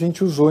 E a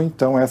gente usou,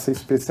 então, essa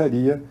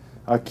especiaria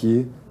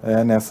aqui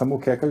nessa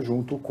moqueca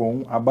junto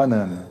com a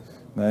banana.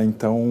 Né?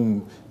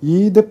 Então,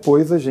 e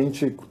depois a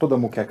gente, toda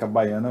moqueca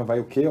baiana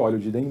vai o quê? Óleo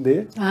de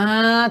dendê.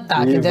 Ah,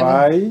 tá. E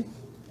vai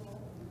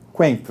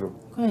coentro.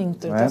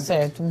 Coentro, né? tá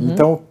certo.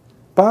 Então,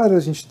 para a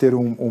gente ter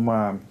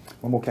uma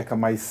moqueca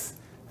mais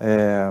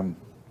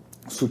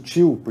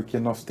sutil, porque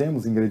nós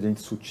temos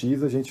ingredientes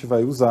sutis, a gente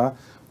vai usar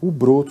o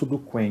broto do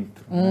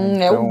coentro.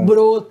 Né? Então, é o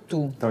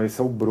broto. Então, esse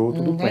é o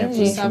broto do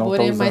coentro. O sabor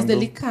é mais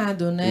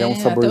delicado, né? É um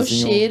até o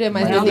cheiro é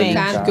mais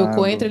delicado, porque o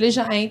coentro ele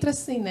já entra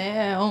assim,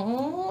 né?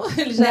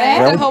 Ele já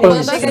entra roubando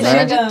a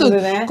cena de tudo.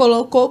 Né?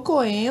 Colocou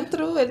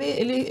coentro,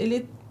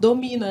 ele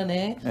domina,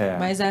 né?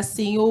 Mas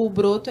assim, o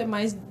broto é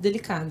mais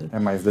delicado. É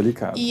mais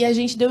delicado. E a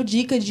gente deu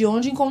dica de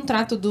onde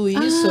encontrar tudo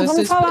isso,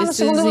 esses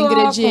bloco.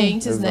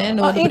 ingredientes, né?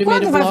 No primeiro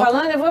bloco. Enquanto vai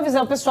falando, eu vou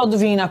avisar o pessoal do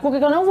Vinho na Cuca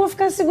que eu não vou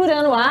ficar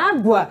segurando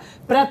água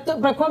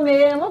pra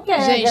comer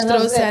moqueca. Gente,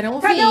 trouxeram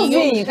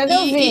vinho. Cadê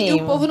o vinho?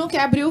 E o povo não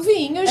quer abrir o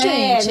vinho,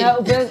 gente.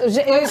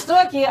 Eu estou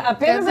aqui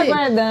apenas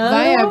aguardando.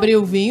 Vai abrir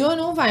o vinho ou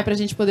não vai? Pra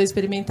gente poder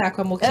experimentar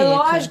com a moqueca. É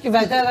lógico que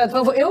vai.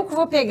 Eu que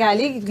vou pegar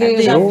ali, que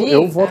eu já vi.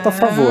 Eu voto a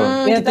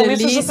favor. Eu também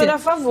sou super a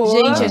favor.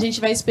 Gente, a gente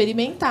vai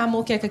experimentar a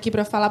moqueca aqui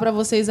pra falar pra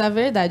vocês a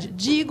verdade.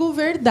 Digo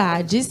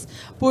verdades,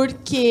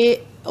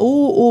 porque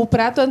o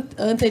prato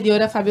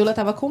anterior, a Fabiola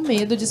estava com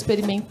medo de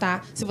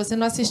experimentar. Se você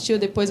não assistiu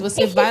depois,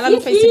 você vai lá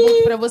no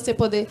Facebook para você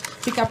poder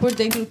ficar por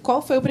dentro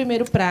qual foi o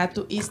primeiro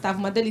prato. E estava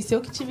uma delícia.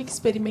 Eu que tive que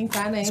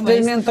experimentar, né?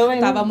 Experimentou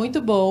ainda. Estava muito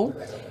bom.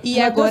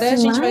 E agora a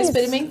gente vai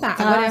experimentar.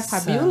 Nossa. Agora é a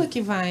Fabiola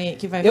que vai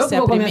Eu ser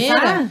a primeira.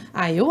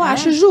 Começar? Eu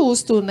acho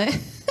justo, né?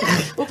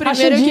 O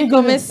primeiro que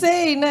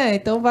comecei, né?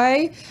 Então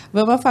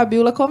vamos, a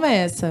Fabiola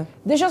começa.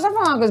 Deixa eu só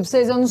falar uma coisa pra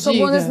vocês. Eu não sou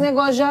boa nesse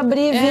negócio de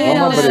abrir vinho.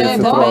 Vamos abrir esse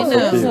troço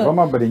aqui. não.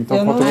 Vamos abrir. Então,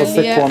 enquanto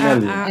você come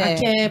ali.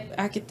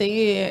 A que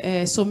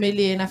tem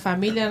sommelier na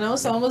família não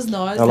somos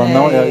nós.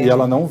 E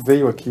ela não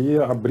veio aqui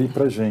abrir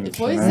pra gente.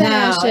 Pois né?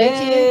 achei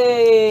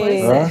que...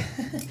 Pois é.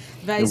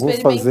 Vai eu vou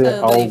fazer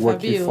algo aí,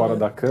 aqui fora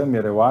da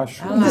câmera, eu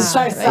acho.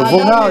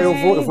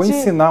 Eu vou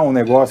ensinar um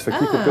negócio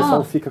aqui que o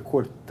pessoal fica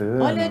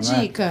cortando. Olha a né?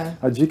 dica.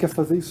 A dica é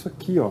fazer isso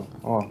aqui, ó.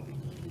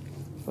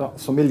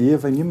 Sommelier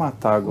vai me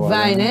matar agora.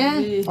 Vai,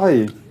 né?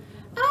 Aí.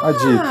 A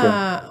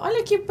dica.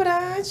 Olha que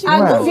prático.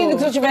 Duvido que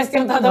se eu tivesse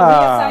tentado abrir,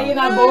 ia sair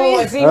na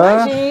boa, assim,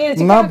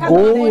 imagina. Na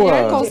boa.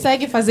 Mulher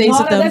consegue fazer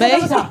isso também?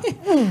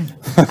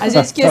 A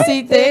gente que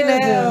assim tem, né?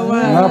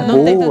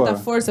 Não tem tanta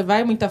força.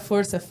 Vai muita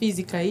força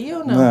física aí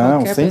ou não? Não,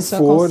 qualquer sem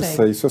pessoa força.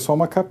 consegue. Isso é só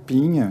uma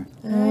capinha.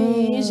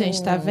 Aí,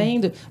 gente, tá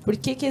vendo? Por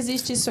que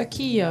existe isso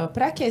aqui, ó?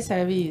 Pra que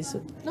serve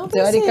isso? Não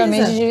precisa.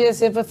 Teoricamente, devia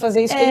ser pra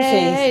fazer isso que ele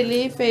fez.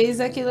 Ele fez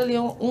aquilo ali,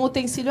 um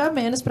utensílio a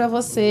menos pra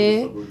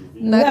você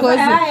na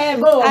coisa.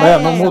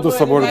 Boa. Não muda o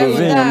sabor do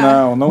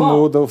vinho? Não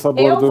muda o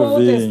sabor do vinho. Eu vou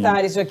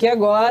testar isso aqui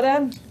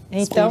agora.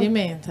 Então,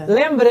 experimenta.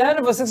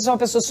 Lembrando, você que é uma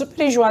pessoa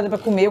super enjoada pra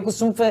comer, eu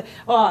costumo fazer...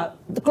 Ó,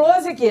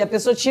 close aqui, a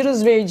pessoa tira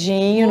os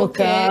verdinhos no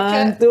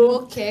canto.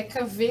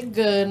 Moqueca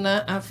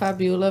vegana, a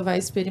Fabiola vai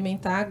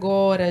experimentar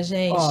agora,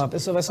 gente. Ó, a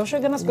pessoa vai só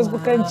chegando as coisas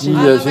pro cantinho.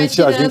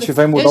 E a gente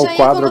vai mudar o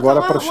quadro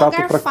agora para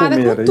chato pra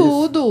comer, com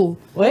tudo.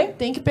 Oi?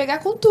 Tem que pegar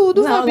com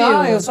tudo, Não,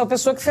 Fabiola. eu sou a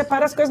pessoa que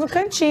separa as coisas no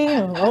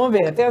cantinho. Vamos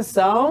ver,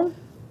 atenção.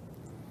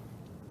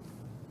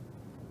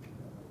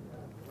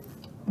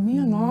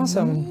 Minha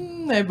nossa.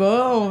 É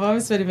bom,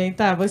 vamos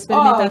experimentar? Vou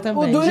experimentar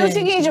também. O duro gente. é o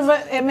seguinte,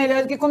 é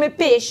melhor do que comer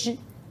peixe.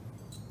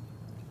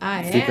 Ah,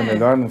 é? Fica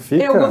melhor, não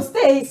fica? Eu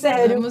gostei,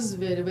 sério. Vamos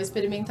ver, eu vou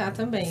experimentar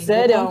também.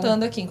 Sério? Vou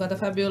contando aqui enquanto a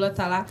Fabiola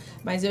tá lá.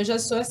 Mas eu já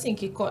sou assim,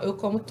 que eu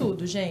como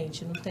tudo,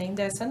 gente. Não tem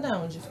dessa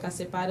não, de ficar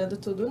separando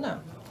tudo, não.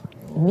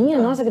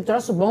 Minha nossa, que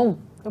troço bom.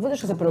 Eu vou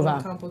deixar você provar.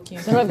 Vou colocar um pouquinho.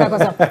 Você não vai ficar com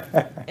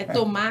essa... É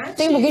tomate?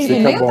 Tem um pouquinho de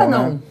Fica pimenta, bom,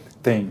 não? Né?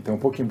 Tem um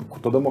pouquinho.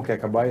 Toda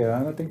moqueca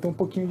baiana tem que ter um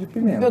pouquinho de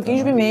pimenta. Um pouquinho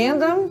de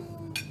pimenta.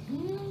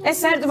 É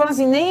sério, tô falando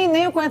assim,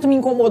 nem o coentro me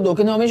incomodou,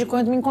 porque normalmente o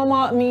coentro me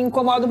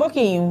incomoda um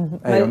pouquinho.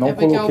 Eu não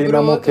coloquei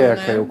na moqueca,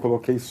 né? eu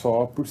coloquei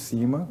só por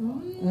cima.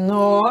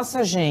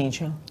 Nossa,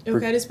 gente. Eu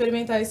quero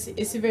experimentar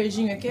esse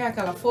verdinho aqui,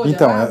 aquela folha.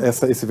 Então, lá.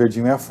 esse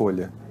verdinho é a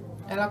folha.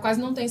 Ela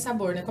quase não tem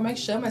sabor, né? Como é que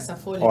chama essa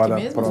folha Ora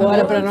aqui mesmo?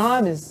 Ora Pro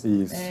Nobis?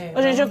 Isso.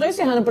 Ô, gente, eu tô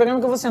encerrando o programa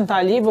que eu vou sentar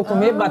ali, vou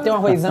comer, bater um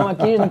arrozão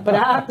aqui no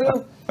prato.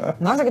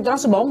 Nossa, que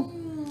troço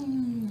bom.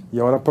 E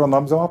a Ora Pro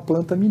Nobis é uma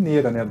planta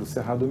mineira, né? Do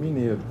Cerrado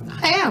Mineiro.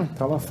 É.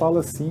 Então ela fala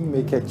assim,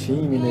 meio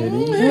quietinho,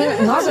 mineirinho.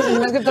 Nossa, gente,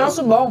 mas que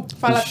troço bom.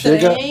 Fala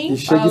E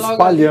chega fala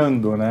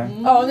espalhando, né?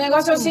 Ó, o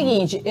negócio é o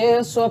seguinte,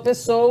 eu sou a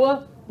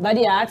pessoa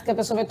bariátrica, a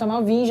pessoa vai tomar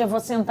o vinho, já vou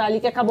sentar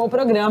ali que acabou o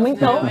programa,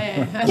 então.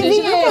 A Que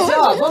gente vinho é esse?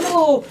 Ó,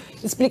 vamos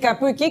explicar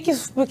por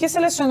que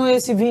selecionou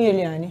esse vinho,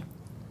 Eliane?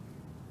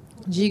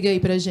 Diga aí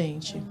pra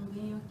gente.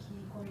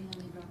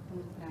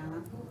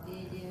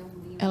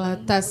 Ela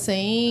tá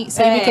sem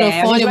É, a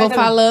microfone, gente eu vou vai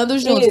falando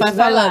junto, Isso, vai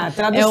vai lá, falando. É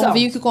tradução. um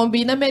vinho que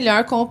combina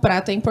melhor com o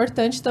prato. É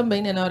importante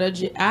também, né, na hora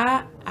de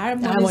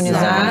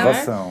harmonizar.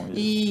 Harmonização,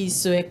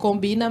 Isso,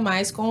 combina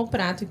mais com o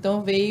prato.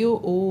 Então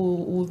veio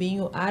o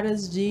vinho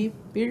Aras de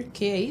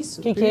Pirquet, é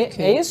isso? Que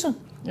Pirquet. é isso?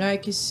 Ai,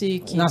 que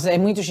chique. Nossa, é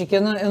muito chique.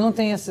 Eu não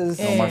tenho essas...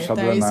 uma Tá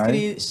Chardonnay.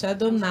 escrito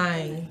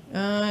Chardonnay.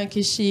 Ai,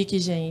 que chique,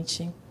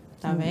 gente.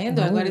 Tá vendo?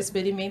 Agora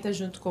experimenta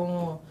junto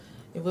com...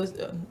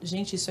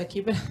 Gente, isso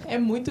aqui é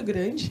muito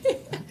grande.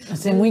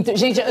 Nossa, é muito...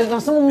 Gente, nós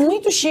estamos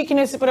muito chique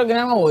nesse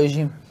programa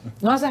hoje.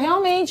 Nossa,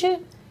 realmente,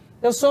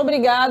 eu sou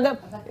obrigada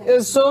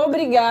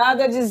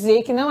a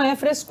dizer que não é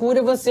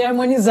frescura você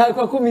harmonizar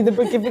com a comida,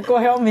 porque ficou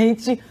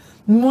realmente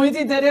muito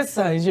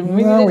interessante.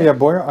 Muito Não, interessante. e é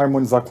bom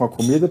harmonizar com a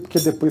comida, porque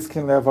depois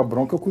quem leva a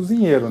bronca é o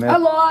cozinheiro, né? Ah,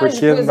 lógico,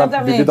 porque exatamente.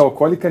 na bebida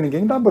alcoólica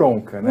ninguém dá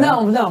bronca, né?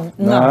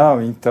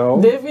 Não.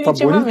 Então tá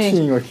Definitivamente.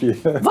 bonitinho aqui.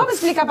 Vamos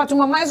explicar para a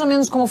turma mais ou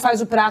menos como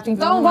faz o prato,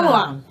 então? Vamos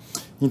lá.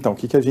 Então, o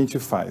que a gente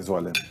faz?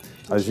 Olha,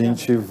 a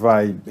gente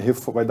vai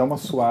dar uma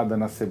suada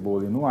na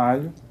cebola e no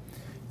alho,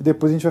 e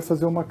depois a gente vai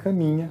fazer uma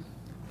caminha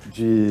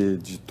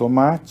de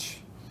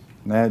tomate,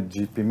 né,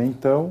 de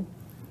pimentão.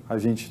 A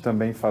gente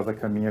também faz a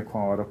caminha com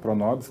a ora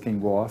pronobis, quem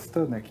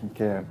gosta, né, quem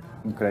quer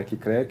um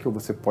creque-creque, ou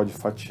você pode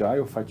fatiar,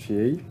 eu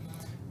fatiei,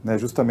 né,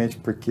 justamente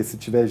porque se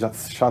tiver já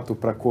chato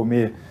para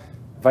comer,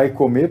 vai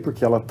comer,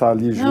 porque ela tá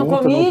ali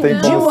junto, não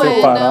tem como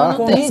separar.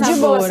 Comi de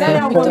boa,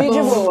 sério,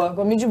 Muito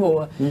comi de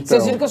boa. Então,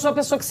 Vocês viram que eu sou a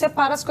pessoa que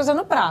separa as coisas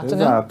no prato,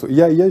 né? Exato.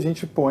 E aí a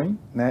gente põe,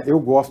 né,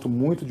 eu gosto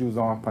muito de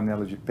usar uma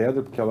panela de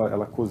pedra, porque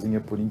ela cozinha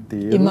por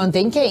inteiro. E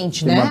mantém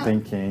quente, né? E mantém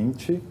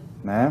quente,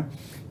 né?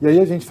 E aí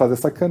a gente faz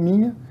essa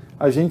caminha,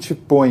 a gente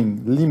põe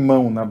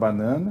limão na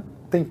banana,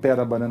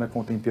 tempera a banana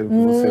com o tempero que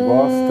você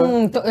gosta.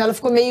 Então ela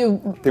ficou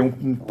meio... Tem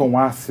um tom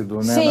ácido,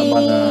 né, Sim, na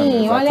banana.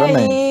 Exatamente.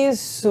 Olha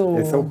isso.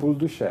 Esse é o pulo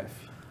do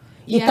chefe.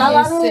 E tá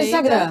lá no receita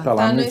Instagram. Tá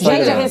lá no Instagram.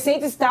 Gente, a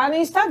receita está no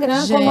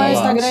Instagram. Como é o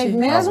Instagram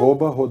mesmo?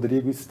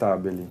 @Rodrigo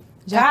Stabile.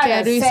 Já Cara,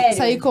 quero sério?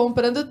 sair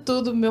comprando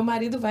tudo. Meu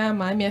marido vai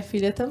amar, minha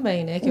filha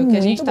também, né? Que é o que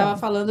a gente estava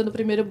falando no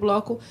primeiro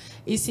bloco.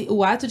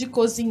 O ato de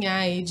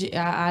cozinhar e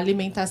a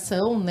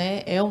alimentação,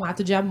 né? É um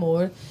ato de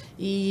amor.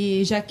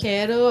 E já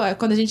quero...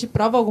 Quando a gente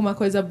prova alguma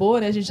coisa boa,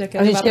 né? A gente já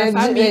quer levar pra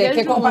família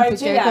quer junto,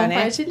 compartilhar, quer né?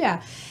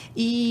 compartilhar.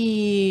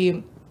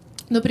 E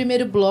no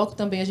primeiro bloco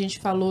também a gente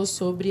falou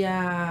sobre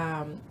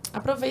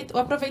o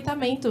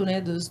aproveitamento, né,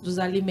 dos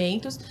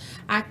alimentos.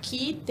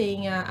 Aqui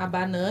tem a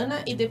banana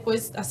e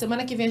depois, a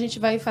semana que vem, a gente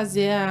vai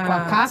fazer Com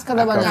a casca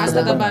da banana. A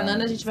casca da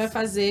banana, a gente vai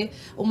fazer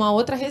uma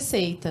outra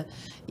receita.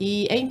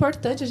 E é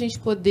importante a gente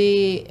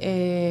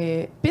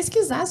poder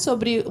pesquisar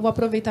sobre o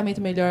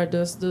aproveitamento melhor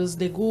dos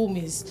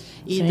legumes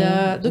e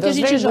do que a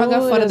gente joga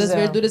fora das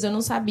verduras. Eu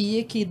não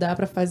sabia que dá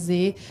para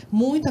fazer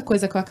muita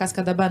coisa com a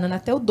casca da banana.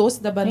 Até o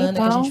doce da banana, que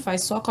a gente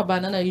faz só com a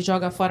banana e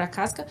joga fora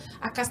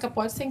a casca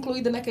pode ser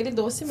incluída naquele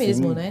doce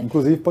mesmo, né?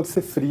 Inclusive pode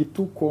ser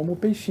frito como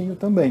peixe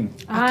também.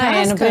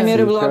 No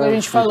primeiro bloco a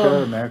gente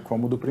falou. Né,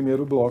 como do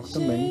primeiro bloco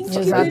também. Gente,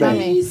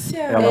 Exatamente.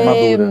 Ela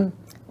madura.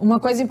 Uma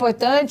coisa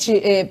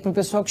importante para o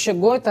pessoal que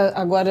chegou, está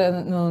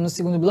agora no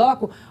segundo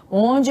bloco,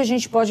 onde a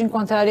gente pode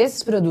encontrar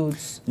esses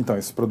produtos? Então,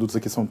 esses produtos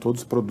aqui são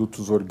todos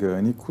produtos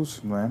orgânicos,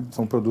 não é?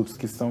 São produtos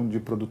que são de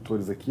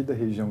produtores aqui da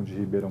região de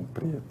Ribeirão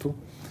Preto.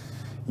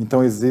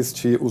 Então,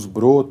 existe os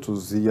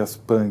brotos e as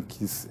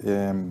punks,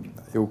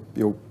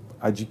 eu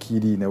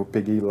adquiri, né? Eu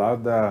peguei lá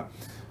da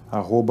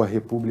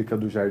 @República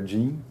do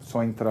Jardim,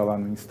 só entrar lá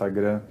no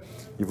Instagram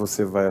e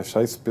você vai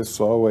achar esse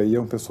pessoal aí,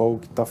 é um pessoal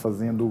que está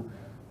fazendo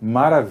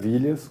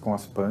maravilhas com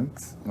as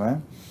punks, né?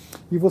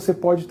 E você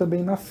pode também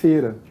ir na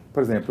feira.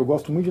 Por exemplo, eu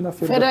gosto muito de ir na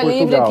Feira da Portugal.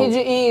 Feira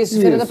Livre aqui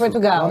de... Feira da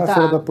Portugal, lá na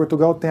Feira da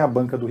Portugal tem a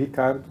banca do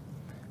Ricardo.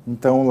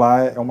 Então,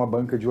 lá é uma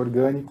banca de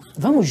orgânicos.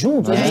 Vamos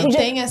junto? Né? A gente podia...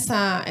 Tem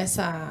essa...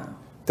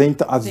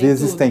 Às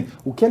vezes tem.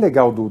 O que é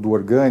legal do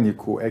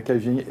orgânico é que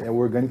o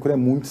orgânico é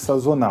muito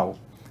sazonal,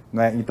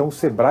 né? Então, o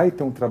Sebrae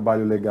tem um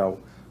trabalho legal.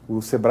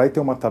 O Sebrae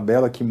tem uma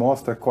tabela que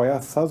mostra qual é a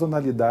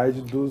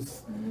sazonalidade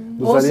dos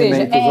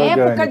alimentos orgânicos. É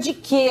época de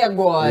quê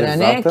agora,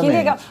 né? Que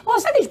legal. Sabe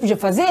o que a gente podia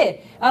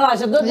fazer? Olha lá,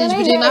 já dou dando A gente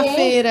podia ir na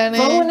feira, né?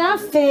 Vamos na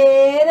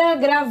feira,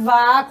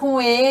 gravar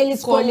com eles,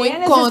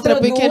 escolhendo esses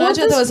produtos. Porque não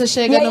adianta você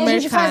chegar no mercado. E aí a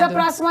gente faz a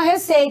próxima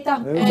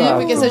receita.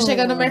 Porque você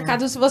chega no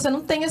mercado, se você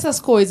não tem essas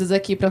coisas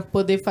aqui para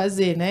poder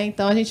fazer, né?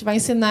 Então, a gente vai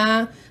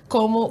ensinar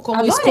como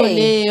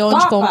escolher,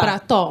 onde comprar.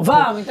 Top.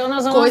 Vamos, então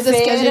nós vamos coisas na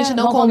feira, que a gente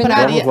não vamos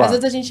compraria. Às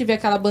vezes a gente vê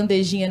aquela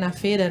bandejinha na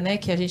feira, né?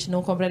 Que a gente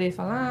não compraria e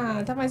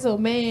fala, tá mais ou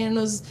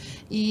menos.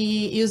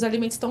 E os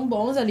alimentos estão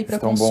bons ali para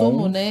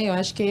consumo, né? Eu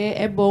acho que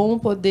é bom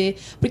poder...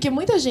 Porque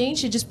muita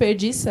gente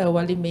desperdiça o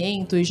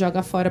alimento e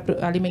joga fora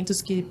alimentos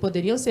que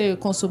poderiam ser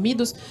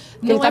consumidos.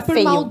 Não é por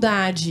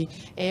maldade,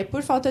 é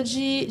por falta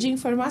de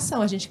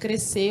informação. A gente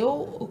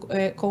cresceu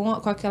com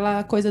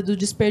aquela coisa do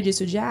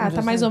desperdício de,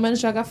 tá mais ou menos,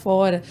 joga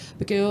fora.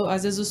 Porque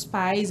às vezes os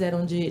pais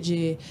eram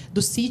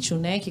do sítio,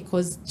 né? Que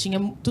tinha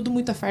tudo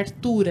muita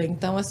fartura.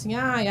 Então, assim,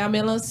 a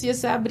melancia,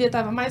 você abria,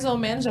 tava mais ou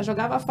menos, já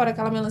jogava fora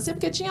aquela melancia,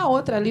 porque tinha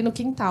outra ali no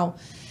quintal.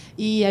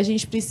 e a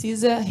gente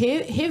precisa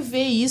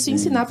rever isso e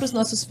ensinar para os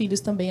nossos filhos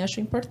também, acho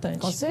importante.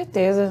 Com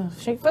certeza,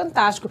 achei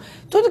fantástico.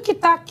 Tudo que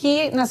está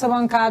aqui nessa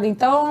bancada,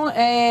 então,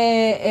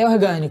 é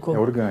orgânico? É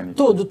orgânico.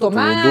 Tudo,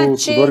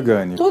 tomate? Tudo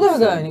orgânico. Tudo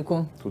orgânico.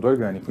 Sim, tudo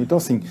orgânico. Então,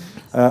 assim,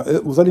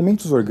 os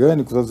alimentos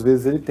orgânicos, às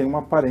vezes, ele tem uma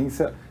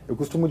aparência... Eu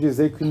costumo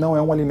dizer que não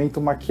é um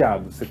alimento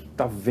maquiado. Você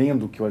está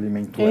vendo que o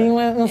alimento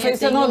Não foi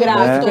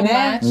cenográfico,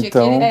 né?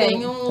 Então,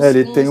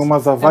 ele tem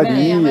umas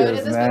avarias, a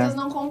maioria das né? pessoas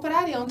não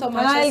comprariam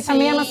tomate ele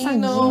também é assim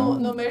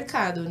no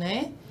mercado,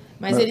 né?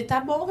 Mas ele tá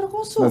bom para o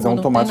consumo, mas é um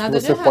não tomate tem nada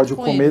que você de pode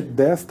com comer ele.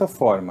 desta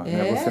forma,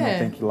 né? Você não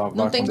tem que lavar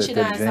não tem com que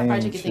tirar detergente. essa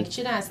parte aqui, tem que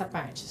tirar essa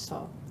parte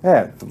só.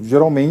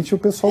 Geralmente o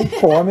pessoal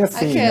come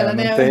assim, Aquela,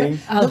 né? Não né? tem,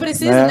 Não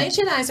precisa né? nem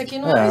tirar, isso aqui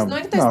não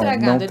é que tá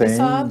estragado, ele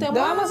só tem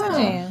Deu uma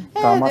amassadinha.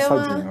 Tá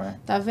amassadinho,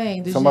 Tá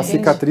vendo, Isso é uma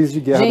cicatriz de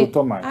guerra do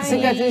tomate.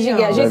 Cicatriz de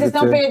guerra. Gente, vocês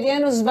estão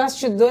perdendo os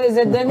bastidores,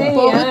 é Dani O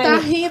povo tá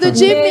rindo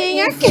de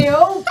mim aqui.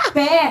 Enfiou o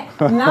pé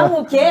na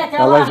muqueca.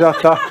 Ela já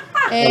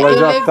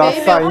tá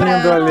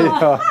saindo ali,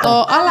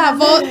 ó. Olha lá,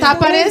 tá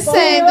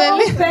aparecendo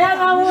ele. O pé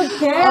na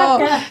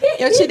muqueca.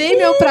 Eu tirei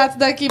meu prato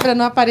daqui para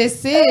não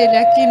aparecer ele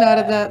aqui na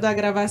hora da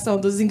gravação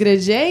dos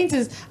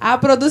ingredientes. A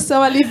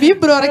produção ali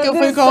vibrou na hora que eu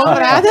fui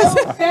comprada.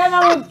 O pé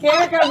na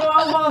muqueca com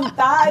uma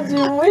vontade,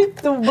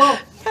 muito bom.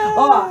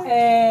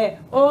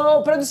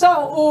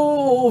 Produção,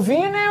 o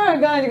vinho não é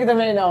orgânico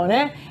também não,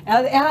 né?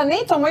 Ela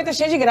nem tomou e tá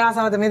cheia de graça,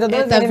 ela também tá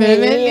toda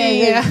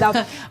vermelhinha.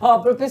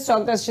 Pro pessoal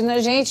que tá assistindo a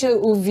gente,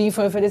 o vinho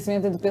foi um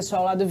oferecimento do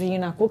pessoal lá do Vinho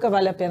na Cuca,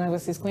 vale a pena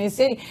vocês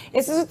conhecerem.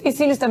 Esses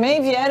utensílios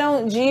também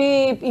vieram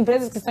de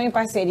empresas que estão em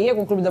parceria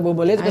com o Clube da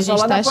Borboleta, o pessoal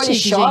lá da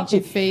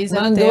Polishop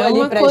mandou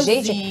ali pra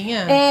gente.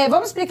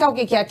 Vamos explicar o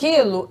que é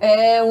aquilo?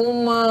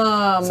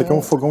 Isso aqui é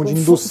um fogão de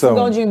indução.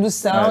 Fogão de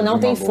indução, não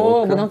tem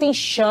fogo, não tem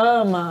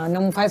chama,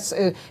 não faz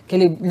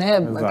aquele, né,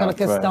 aquela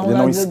questão... Ele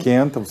não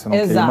esquenta, você não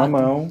queima a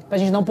mão. Pra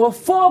gente não pôr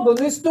fogo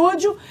no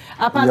estúdio,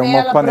 a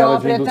panela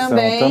própria de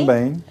indução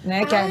também.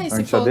 Né, que é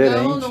esse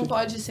fogão não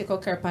pode ser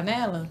qualquer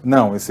panela?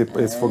 Não, esse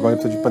fogão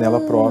precisa de panela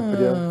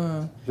própria.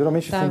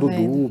 Geralmente fundo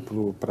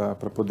duplo,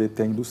 para poder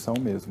ter a indução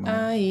mesmo.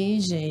 Né? Aí,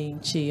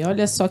 gente,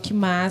 olha só que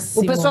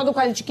máximo. O pessoal do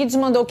Quality Kids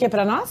mandou o que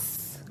pra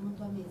nós?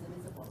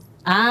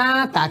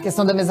 Ah, tá. A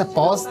questão da mesa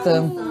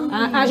posta.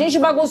 A gente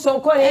bagunçou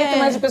o coreto,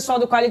 mas o pessoal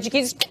do Quality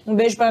Kids, um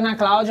beijo pra Ana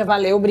Cláudia,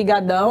 valeu,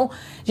 brigadão.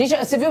 Gente,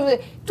 você viu,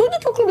 tudo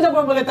que o Clube da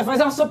Borboleta faz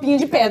é uma sopinha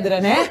de pedra,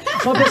 né?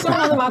 Uma pessoa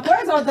manda uma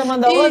coisa, a outra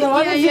manda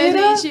outra, e aí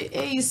a gente,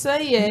 é isso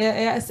aí,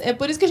 é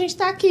por isso que a gente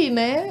tá aqui,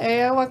 né?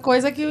 É uma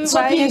coisa que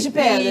sopinha de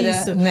pedra,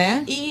 isso,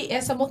 né? E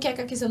essa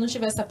moqueca aqui, se eu não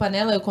tiver essa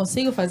panela, eu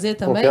consigo fazer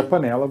também? Qualquer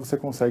panela você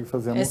consegue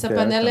fazer a moqueca. Essa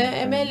panela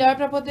é melhor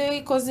pra poder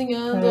ir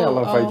cozinhando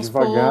ela vai aos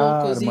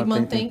devagar, poucos e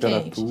mantém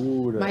quente.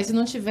 Mas se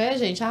não tiver,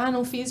 gente,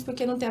 não fiz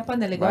porque não tem a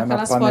panela. Igual vai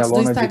aquelas fotos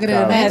do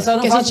Instagram, né?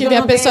 Que a gente vê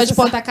a pessoa de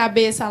ponta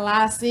cabeça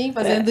lá, assim,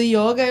 fazendo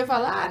yoga, e eu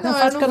falo, não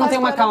faz porque eu não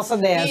tenho uma calça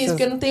dessas. Isso,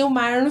 porque não tem o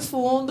mar no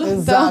fundo.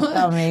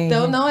 Exatamente.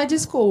 Então não é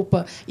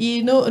desculpa.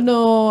 E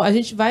a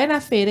gente vai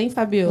na feira, hein,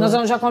 Fabiola?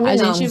 Nós já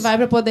combinamos. A gente vai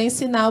pra poder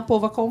ensinar o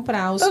povo a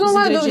comprar os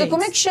ingredientes. Eu não dúvida,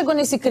 como é que chegou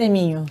nesse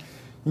creminho?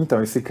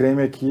 Então, esse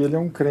creme aqui, ele é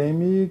um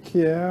creme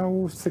que é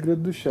o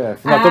segredo do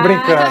chefe. Não, tô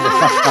brincando.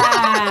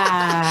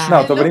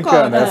 Não, tô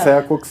brincando. Essa é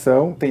a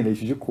cocção. Tem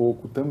leite de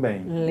coco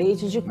também.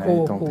 Leite de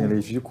coco. Então, tem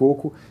leite de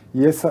coco.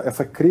 E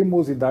essa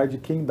cremosidade,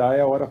 quem dá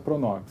é a Hora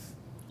Pronox.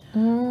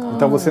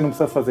 Então, você não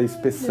precisa fazer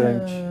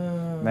espessante.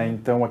 Né?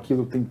 Então,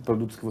 aquilo tem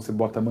produtos que você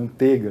bota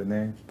manteiga,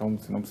 né? Então,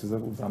 você não precisa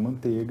usar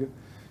manteiga,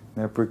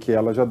 né? Porque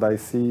ela já dá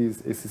esse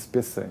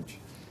espessante.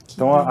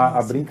 Então, a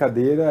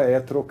brincadeira é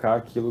trocar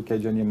aquilo que é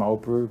de animal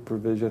por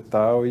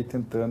vegetal e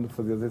tentando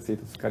fazer as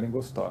receitas ficarem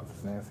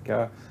gostosas, né? Essa que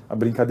é a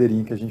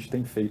brincadeirinha que a gente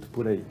tem feito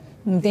por aí.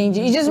 Entendi.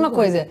 E diz uma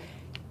coisa,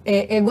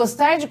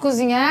 gostar de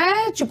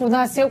cozinhar, tipo,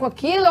 nasceu com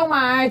aquilo, é uma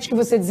arte que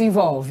você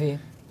desenvolve?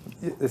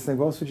 Esse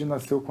negócio de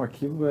nasceu com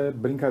aquilo é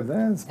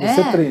brincadeira. Se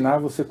você treinar,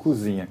 você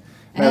cozinha.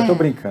 Eu tô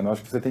brincando, eu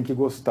acho que você tem que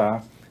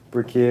gostar,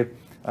 porque,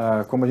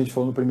 como a gente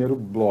falou no primeiro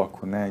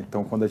bloco, né?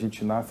 Então, quando a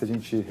gente nasce, a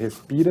gente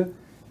respira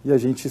e a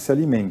gente se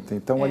alimenta.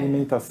 Então, a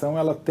alimentação,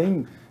 ela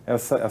tem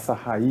essa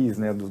raiz,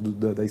 né,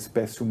 da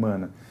espécie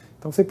humana.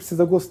 Então, você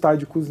precisa gostar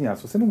de cozinhar.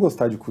 Se você não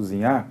gostar de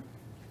cozinhar,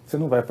 você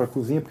não vai para a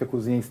cozinha, porque a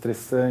cozinha é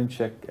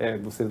estressante,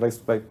 você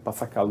vai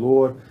passar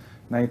calor,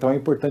 né? Então, é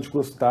importante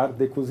gostar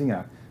de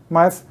cozinhar.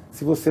 Mas,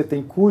 se você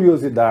tem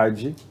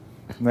curiosidade,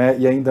 né,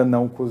 e ainda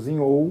não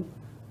cozinhou,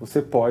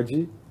 você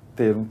pode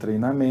ter um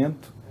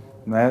treinamento.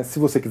 Né? Se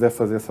você quiser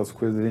fazer essas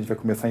coisas, a gente vai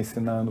começar a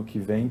ensinar ano que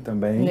vem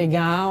também.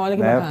 Legal, olha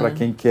que né? bacana. Para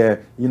quem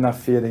quer ir na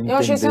feira e entender. Eu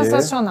achei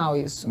sensacional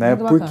isso. Né?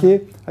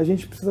 Porque a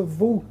gente precisa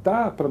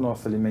voltar para a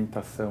nossa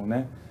alimentação.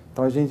 Né?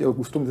 Então, eu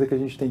costumo dizer que a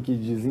gente tem que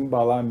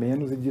desembalar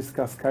menos e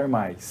descascar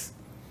mais.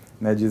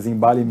 Né?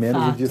 Desembale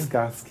menos e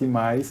descasque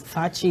mais.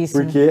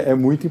 Fatíssimo. Porque é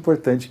muito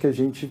importante que a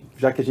gente,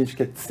 já que a gente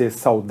quer ser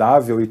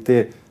saudável e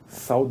ter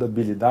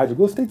saudabilidade, eu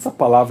gostei dessa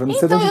palavra, não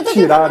sei de onde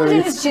tiraram isso.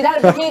 Eles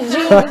tiraram, porque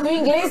no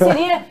inglês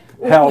seria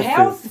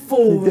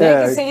healthful,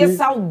 né? Que seria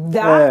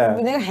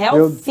saudável, né?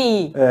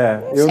 Healthy.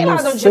 Eu não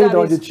sei de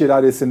onde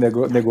tiraram esse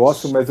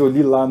negócio, mas eu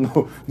li lá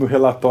no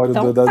relatório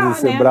então, do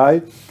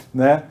Sebrae,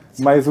 né?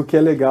 Mas o que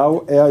é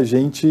legal é a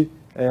gente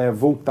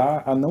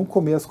voltar a não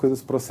comer as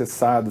coisas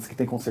processadas, que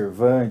tem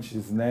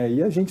conservantes, né?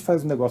 E a gente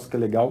faz um negócio que é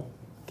legal,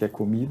 que é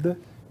comida,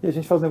 e a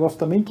gente faz um negócio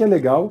também que é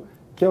legal,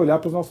 que é olhar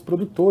para os nossos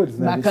produtores,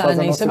 né? Bacana, a gente faz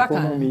a isso nossa é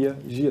bacana. economia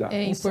girar.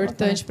 É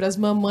importante para as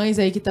mamães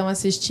aí que estão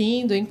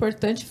assistindo, é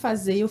importante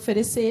fazer e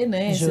oferecer,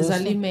 né, esses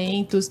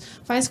alimentos.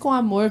 Faz com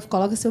amor,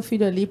 coloca seu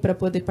filho ali para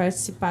poder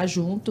participar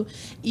junto.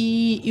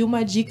 E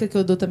uma dica que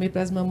eu dou também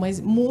para as mamães,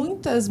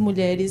 muitas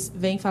mulheres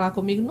vêm falar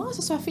comigo,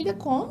 nossa, sua filha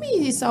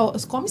come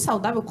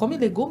saudável, come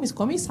legumes,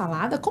 come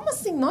salada? Como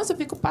assim? Nossa, eu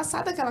fico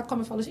passada que ela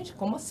come. Eu falo, gente,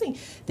 como assim?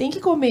 Tem que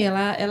comer.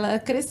 Ela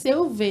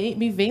cresceu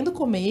me vendo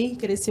comer,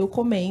 cresceu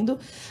comendo,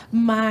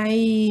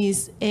 mas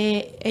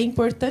é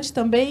importante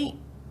também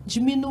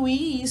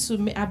diminuir isso,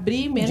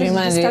 abrir menos e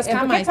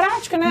descascar mais. É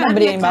prático, né? Na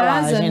Abrir minha a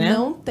embalagem, casa, né?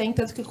 não tem,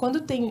 tanto que quando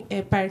tem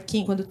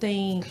parquinho, quando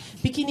tem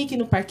piquenique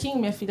no parquinho,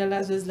 minha filha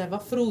às vezes leva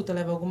fruta,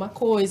 leva alguma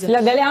coisa. A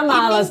filha dela é a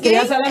mala, as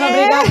crianças levam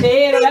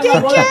brigadeiro, leva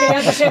bolo, a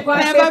criança chegou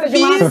a cesta de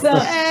maçã.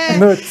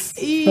 Nuts.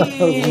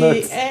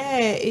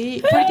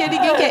 Porque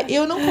ninguém quer.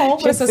 Eu não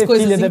compro essas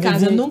coisas em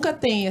casa, eu nunca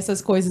tenho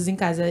essas coisas em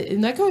casa.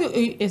 Não é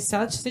que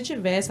se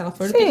tiver, se ela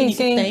for no piquenique,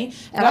 tem,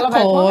 ela come,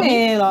 vai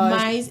comer,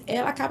 mas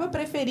ela acaba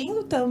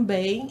preferindo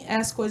também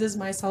as coisas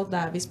mais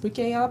saudáveis, porque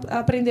ela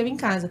aprendeu em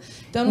casa.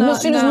 Então, meus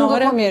filhos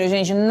nunca comeram,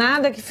 gente.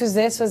 Nada que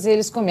fizesse fazer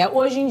eles comer.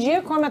 Hoje em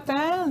dia come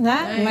até,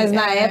 né? Mas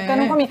na época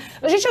não comia.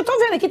 Gente, eu tô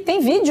vendo aqui,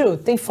 tem vídeo,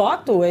 tem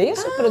foto, é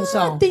isso,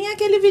 produção? Tem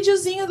aquele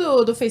videozinho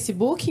do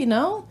Facebook,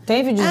 não?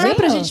 Tem videozinho?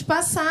 Pra gente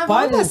passar.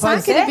 Vamos passar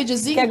aquele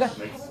videozinho?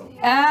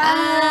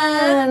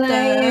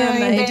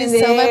 Na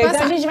edição vai passar.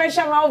 Então a gente vai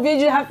chamar o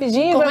vídeo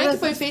rapidinho. Como é que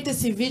foi feito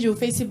esse vídeo? O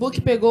Facebook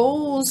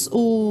pegou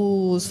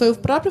foi o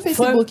próprio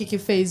Facebook que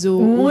fez o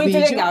vídeo. Muito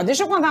legal.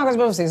 Deixa eu contar uma coisa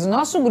pra vocês. O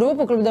nosso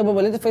grupo, o Clube da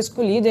Borboleta, foi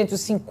escolhido entre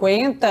os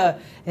 50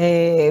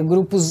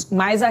 grupos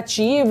mais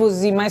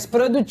ativos e mais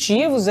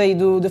produtivos aí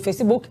do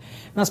Facebook.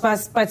 Nós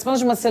participamos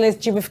de uma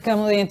seletiva e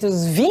ficamos entre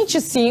os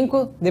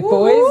 25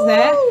 depois,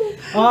 né?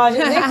 Ó, a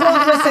gente nem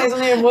conta vocês o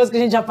nervoso que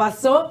a gente já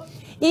passou.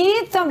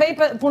 E também,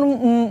 por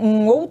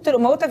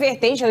uma outra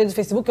vertente ali do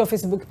Facebook, que é o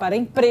Facebook para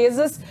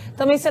empresas,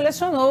 também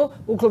selecionou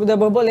o Clube da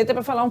Borboleta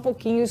para falar um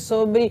pouquinho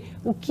sobre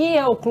o que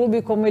é o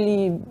clube, como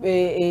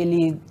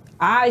ele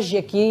age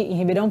aqui em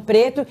Ribeirão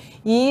Preto,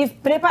 e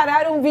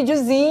prepararam um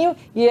videozinho,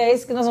 e é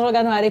esse que nós vamos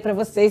jogar no ar aí para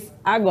vocês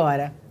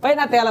agora. Põe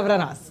na tela para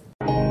nós.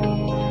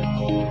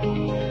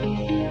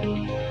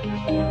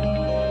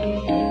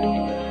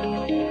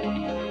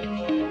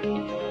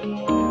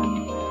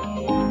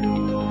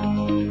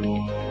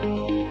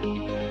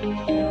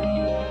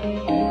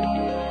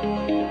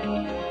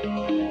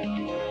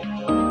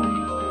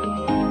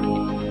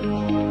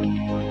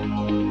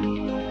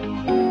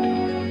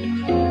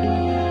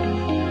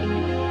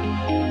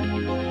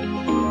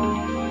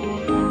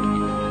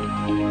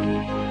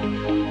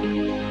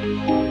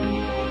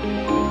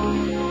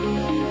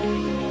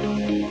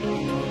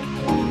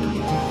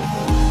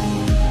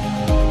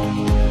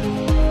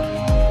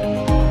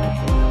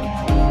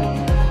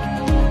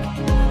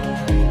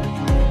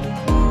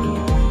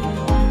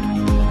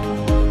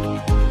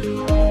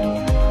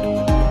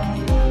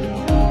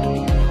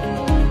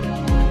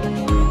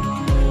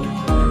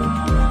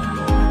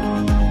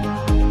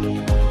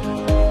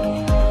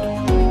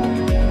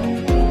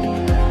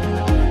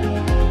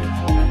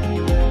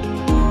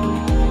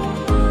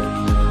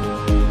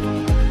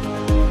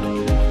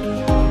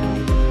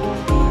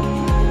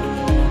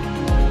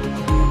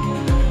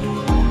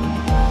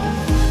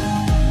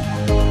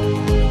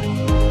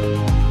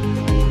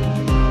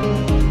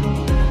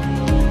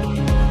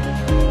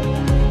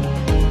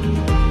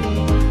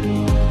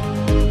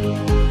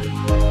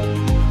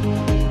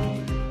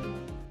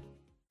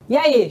 E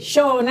aí,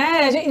 show,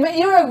 né?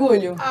 E o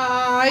orgulho?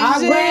 Ai,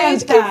 aguenta,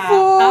 gente, que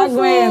fofo!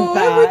 Aguenta!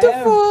 É muito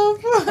fofo!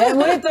 É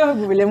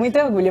muito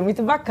orgulho, é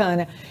muito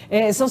bacana.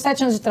 São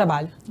 7 anos de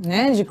trabalho,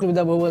 né? De Clube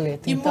da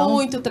Borboleta. E então,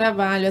 muito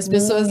trabalho. As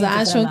pessoas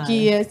acham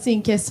que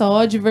é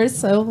só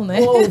diversão, né?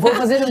 Vou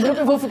fazer um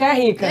grupo e vou ficar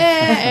rica.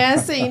 É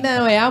assim,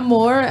 não, é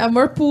amor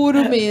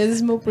puro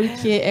mesmo,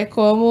 porque é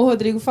como o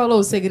Rodrigo falou,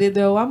 o segredo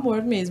é o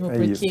amor mesmo,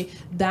 porque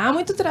dá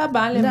muito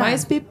trabalho, é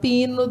mais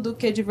pepino do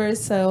que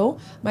diversão,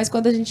 mas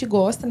quando a gente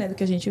gosta, né, do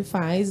que a gente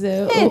faz...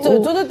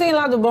 Tudo tem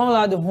lado bom e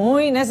lado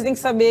ruim, né? Você tem que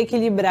saber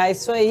equilibrar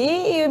isso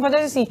aí, e o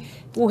importante é assim,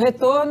 o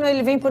retorno,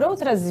 ele vem por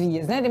outras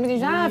vias, né? Tem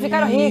gente,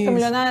 ficaram ricas,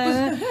 milionárias,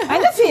 né?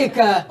 Ainda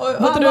fica.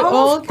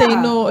 Ontem,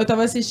 eu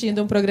tava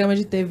assistindo um programa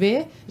de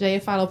TV, já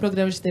ia falar o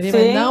programa de TV,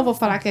 mas não vou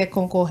falar que é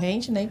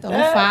concorrente, né? Então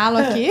não falo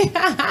aqui.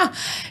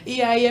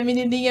 E aí a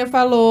menininha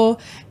falou...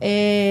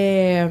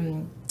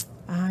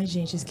 Ai,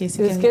 gente,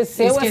 esqueci a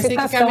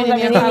citação que a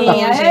menininha falou,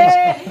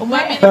 gente.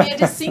 Uma menininha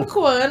de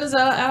 5 anos,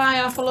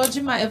 ela falou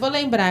demais. Eu vou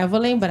lembrar.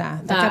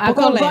 Daqui a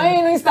pouco eu lembro.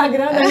 Acompanhe no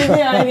Instagram da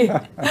Viviane.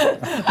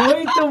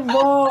 Muito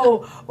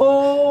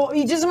bom.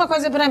 E diz uma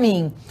coisa pra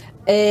mim.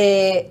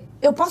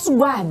 Eu posso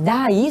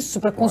guardar isso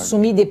para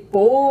consumir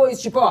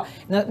depois? Tipo, ó,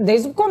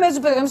 desde o começo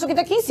do programa isso aqui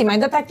tá aqui em cima,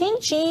 ainda tá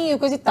quentinho,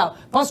 coisa e tal.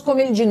 Posso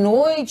comer ele de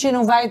noite,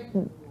 não vai...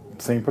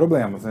 Sem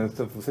problemas, né?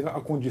 Se você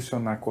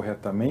acondicionar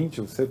corretamente,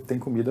 você tem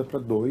comida para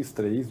 2,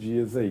 3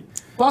 dias aí.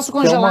 Posso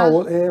congelar?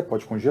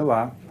 Pode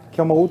congelar.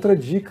 Que é uma outra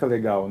dica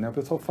legal, né? O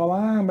pessoal fala,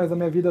 mas a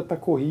minha vida tá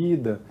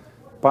corrida.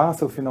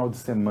 Passa o final de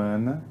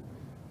semana,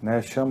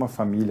 né? Chama a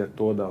família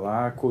toda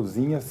lá,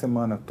 cozinha a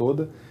semana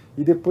toda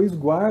e depois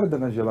guarda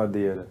na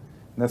geladeira.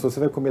 Né? Se você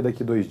vai comer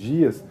daqui 2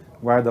 dias,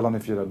 guarda lá no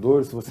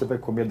refrigerador. Se você vai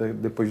comer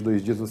depois de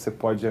 2 dias, você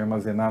pode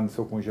armazenar no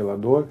seu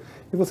congelador.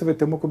 E você vai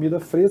ter uma comida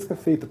fresca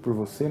feita por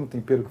você, no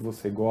tempero que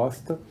você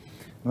gosta,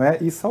 não é?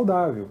 E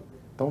saudável.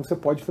 Então você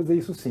pode fazer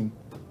isso sim.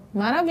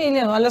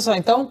 Maravilha, olha só.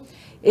 Então,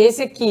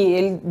 esse aqui,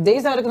 ele,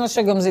 desde a hora que nós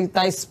chegamos, ele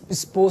está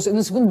exposto,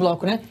 no segundo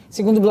bloco, né?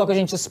 Segundo bloco a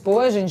gente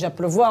expôs, a gente já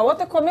provou, a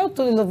outra comeu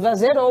tudo,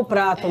 zerou o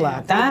prato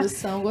lá, tá? A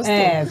produção gostou.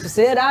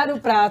 Zeraram o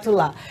prato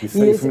lá.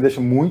 Isso aí me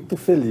deixa muito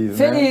feliz,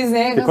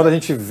 né? Porque quando a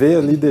gente vê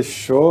ali,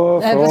 deixou,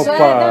 opa!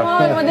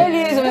 É uma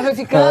delícia, mas vai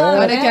ficando,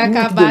 na hora que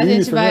acabar, delícia,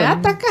 a gente vai né?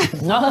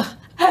 atacar.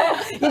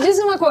 E diz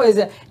uma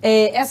coisa,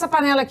 essa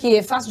panela aqui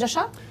é fácil de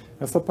achar?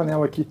 Essa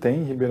panela aqui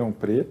tem em Ribeirão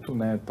Preto,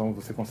 né? Então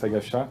você consegue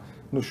achar.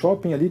 No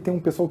shopping ali tem um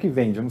pessoal que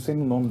vende, eu não sei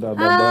no nome da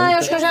banca.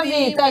 Acho que eu já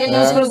vi, tá?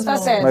 Os produtos tá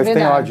certo, mas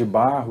verdade. tem lá de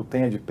barro,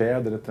 tem a de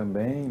pedra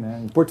também, né?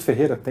 Em Porto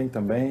Ferreira tem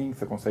também,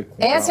 você consegue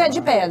comprar. Essa é a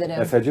de pedra?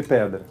 Essa é a de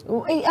pedra.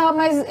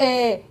 Mas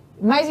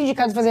mais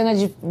indicado fazer na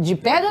de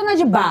pedra ou na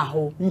de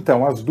barro?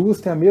 Então, as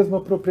duas têm a mesma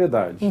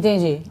propriedade.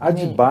 Entendi. A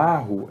de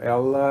barro,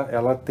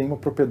 ela tem uma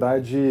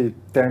propriedade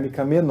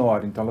térmica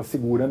menor, então ela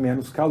segura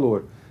menos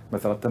calor,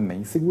 mas ela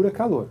também segura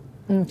calor.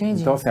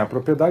 Entendi. Então, assim, a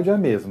propriedade é a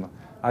mesma.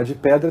 A de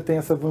pedra tem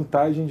essa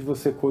vantagem de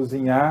você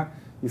cozinhar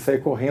e sair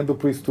correndo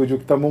para o estúdio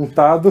que está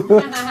montado,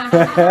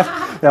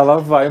 ela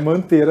vai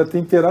manter a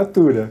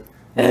temperatura.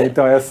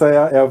 Então, essa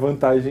é a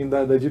vantagem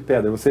da de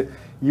pedra.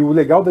 E o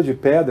legal da de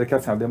pedra é que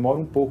assim, ela demora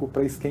um pouco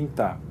para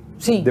esquentar.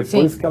 Sim,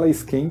 Depois que ela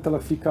esquenta,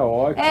 ela fica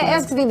ótima.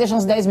 Essa que tem que deixar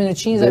uns 10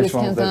 minutinhos ali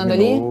esquentando ali?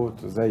 10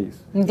 minutos, é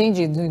isso.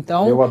 Entendido,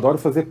 então... Eu adoro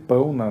fazer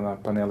pão na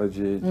panela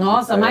de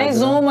Nossa, pedra.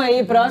 mais uma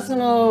aí,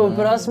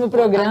 próximo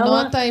programa.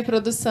 Anota aí,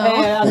 produção.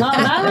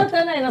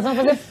 Anotando aí, nós vamos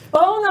fazer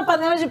pão na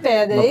panela de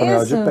pedra, Na é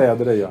panela isso? de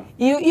pedra aí, ó.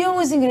 E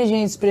os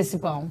ingredientes para esse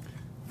pão?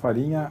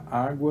 Farinha,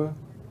 água,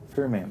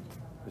 fermento.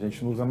 A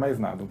gente não usa mais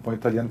nada. Um pão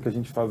italiano que a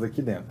gente faz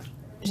aqui dentro.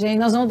 Gente,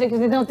 nós vamos ter que...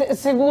 Então,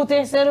 segundo,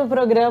 terceiro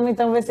programa,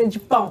 então, vai ser de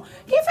pão.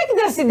 Quem foi que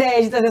deu essa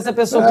ideia de trazer essa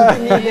pessoa com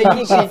comida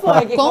aqui? Quem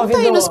foi que Conta convidou?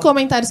 aí nos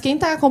comentários, quem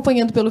tá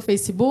acompanhando pelo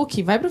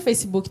Facebook, vai pro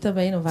Facebook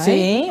também, não vai?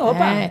 Sim,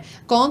 opa.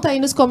 Conta aí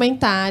nos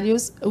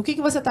comentários o que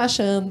você tá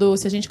achando,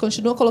 se a gente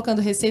continua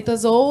colocando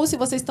receitas ou se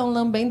vocês estão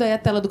lambendo aí a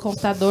tela do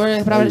computador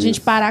pra gente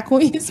parar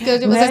com isso, que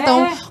vocês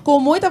estão com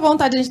muita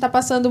vontade, a gente tá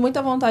passando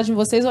muita vontade em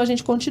vocês ou a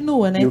gente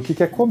continua, né? E o que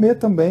quer comer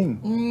também,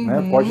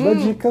 né? Pode dar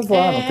dicas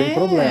lá, não tem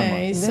problema.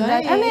 Isso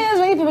aí. É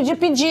mesmo, aí podia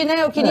pedir,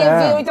 né? Eu queria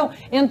ver, ou então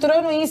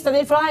entrou no Insta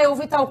dele e falou, eu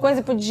ouvi tal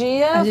coisa,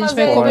 podia a gente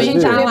fazer. vai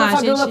comentar lá, a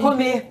Fabiola gente...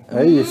 comer.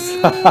 É isso.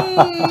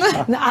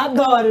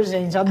 Adoro,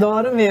 gente,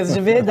 adoro mesmo,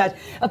 de verdade.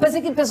 Eu pensei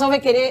que o pessoal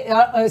vai querer,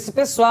 esse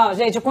pessoal,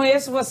 gente, eu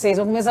conheço vocês,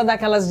 vão começar a dar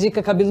aquelas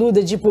dicas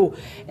cabeludas, tipo,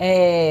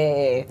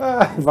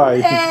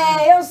 vai.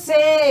 eu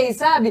sei,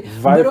 sabe?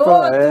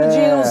 Broto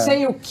de não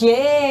sei o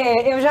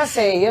quê, eu já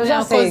sei.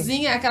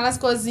 Cozinha, aquelas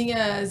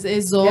cozinhas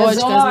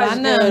exóticas lá,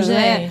 não,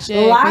 gente.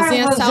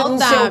 Cozinha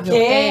saudável.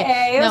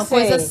 Eu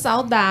sei. Coisas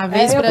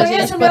saudáveis pra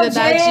gente poder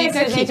dar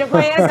dica aqui. Gente, eu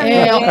conheço a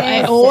minha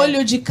audiência.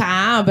 Olho de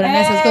cabra,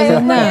 né? Essas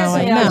coisas.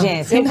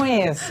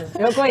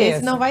 Eu conheço.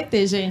 Esse não vai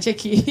ter, gente,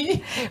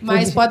 aqui.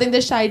 Mas podem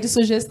deixar aí de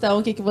sugestão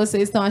o que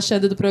vocês estão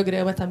achando do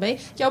programa também,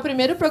 que é o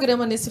primeiro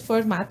programa nesse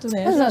formato,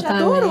 né? A gente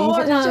adorou,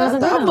 a gente já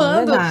tá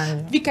amando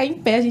ficar em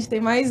pé, a gente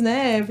tem mais,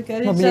 né? Porque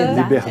a gente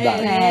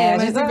liberdade.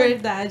 Mais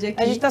liberdade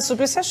aqui. A gente tá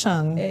super se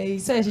achando. É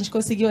isso aí, a gente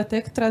conseguiu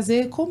até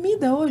trazer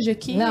comida hoje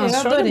aqui. Não,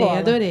 eu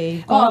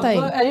adorei. Conta aí.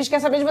 A gente quer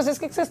saber de vocês o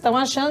que vocês estão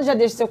achando, já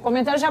deixa seu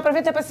comentário, já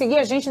aproveita para seguir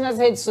a gente nas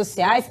redes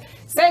sociais,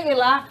 segue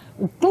lá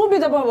o Clube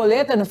da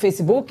Borboleta no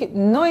Facebook,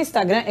 no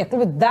Instagram, é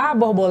Clube da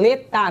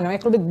Borboleta, não é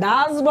Clube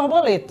das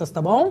Borboletas,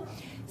 tá bom?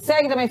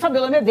 Segue também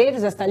Fabiola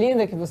Medeiros, esta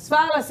linda que vos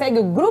fala, segue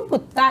o Grupo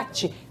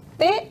Tati,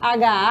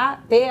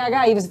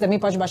 THATHI. Você também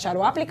pode baixar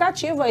o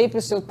aplicativo aí para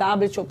o seu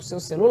tablet ou para o seu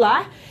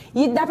celular.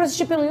 E dá para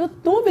assistir pelo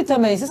YouTube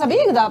também. Você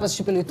sabia que dá para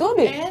assistir pelo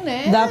YouTube? É,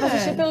 né? Dá para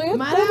assistir pelo YouTube.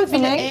 Maravilha.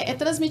 Também. É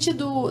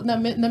transmitido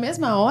na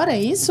mesma hora, é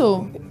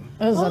isso?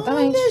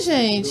 Exatamente. Olha,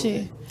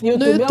 gente.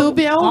 YouTube no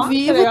YouTube é ao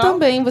vivo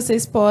também,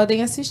 vocês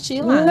podem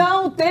assistir lá.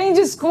 Não tem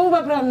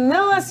desculpa para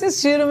não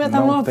assistir o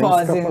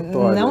Metamorfose.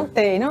 Não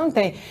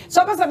tem.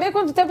 Só para saber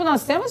quanto tempo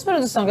nós temos,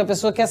 produção, que a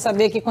pessoa quer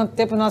saber aqui quanto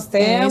tempo nós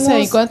temos. Isso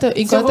aí, enquanto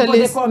se eu vou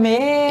poder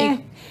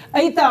comer.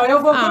 Então,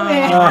 eu vou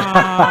comer.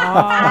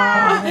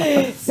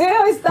 Se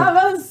eu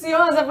estava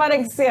ansiosa para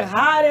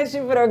encerrar este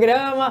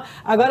programa,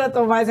 agora eu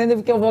estou mais ainda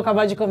porque eu vou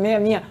acabar de comer a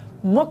minha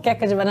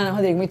moqueca de banana.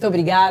 Rodrigo, muito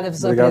obrigada por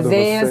sua Obrigado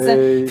presença.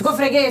 vocês. Ficou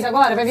freguês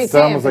agora? Vai vir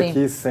Estamos sempre?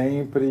 aqui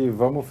sempre.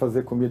 Vamos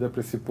fazer comida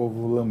para esse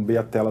povo lamber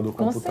a tela do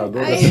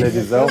computador, da certeza.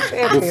 televisão,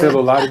 do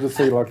celular e do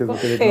sei lá que eles vão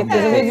querer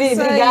comer.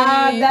 Vivi,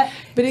 obrigada.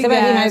 Você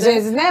vai vir mais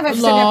vezes, né? Vai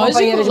ser minha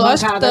companheira de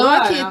bancada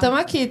agora? Estamos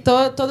aqui.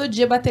 Todo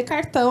dia bater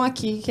cartão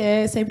aqui, que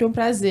é sempre um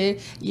prazer.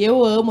 E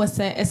eu amo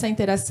essa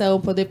interação,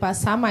 poder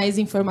passar mais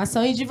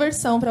informação e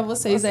diversão para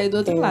vocês aí do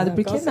outro lado.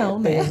 Por que não,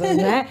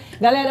 né?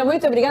 Galera,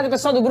 muito obrigada.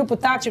 Pessoal do Grupo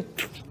Tati,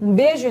 um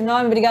beijo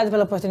enorme. Obrigada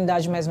pela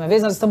oportunidade mais uma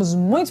vez. Nós estamos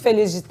muito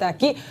felizes de estar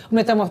aqui. O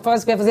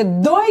Metamorfose que vai fazer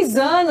 2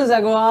 anos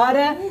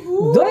agora.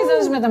 2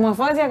 anos de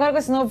Metamorfose. E agora com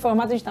esse novo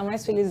formato a gente está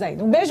mais feliz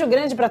ainda. Um beijo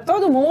grande para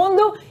todo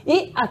mundo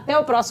e até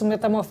o próximo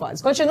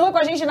Metamorfose. Continua com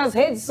a gente nas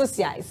redes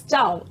sociais.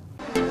 Tchau!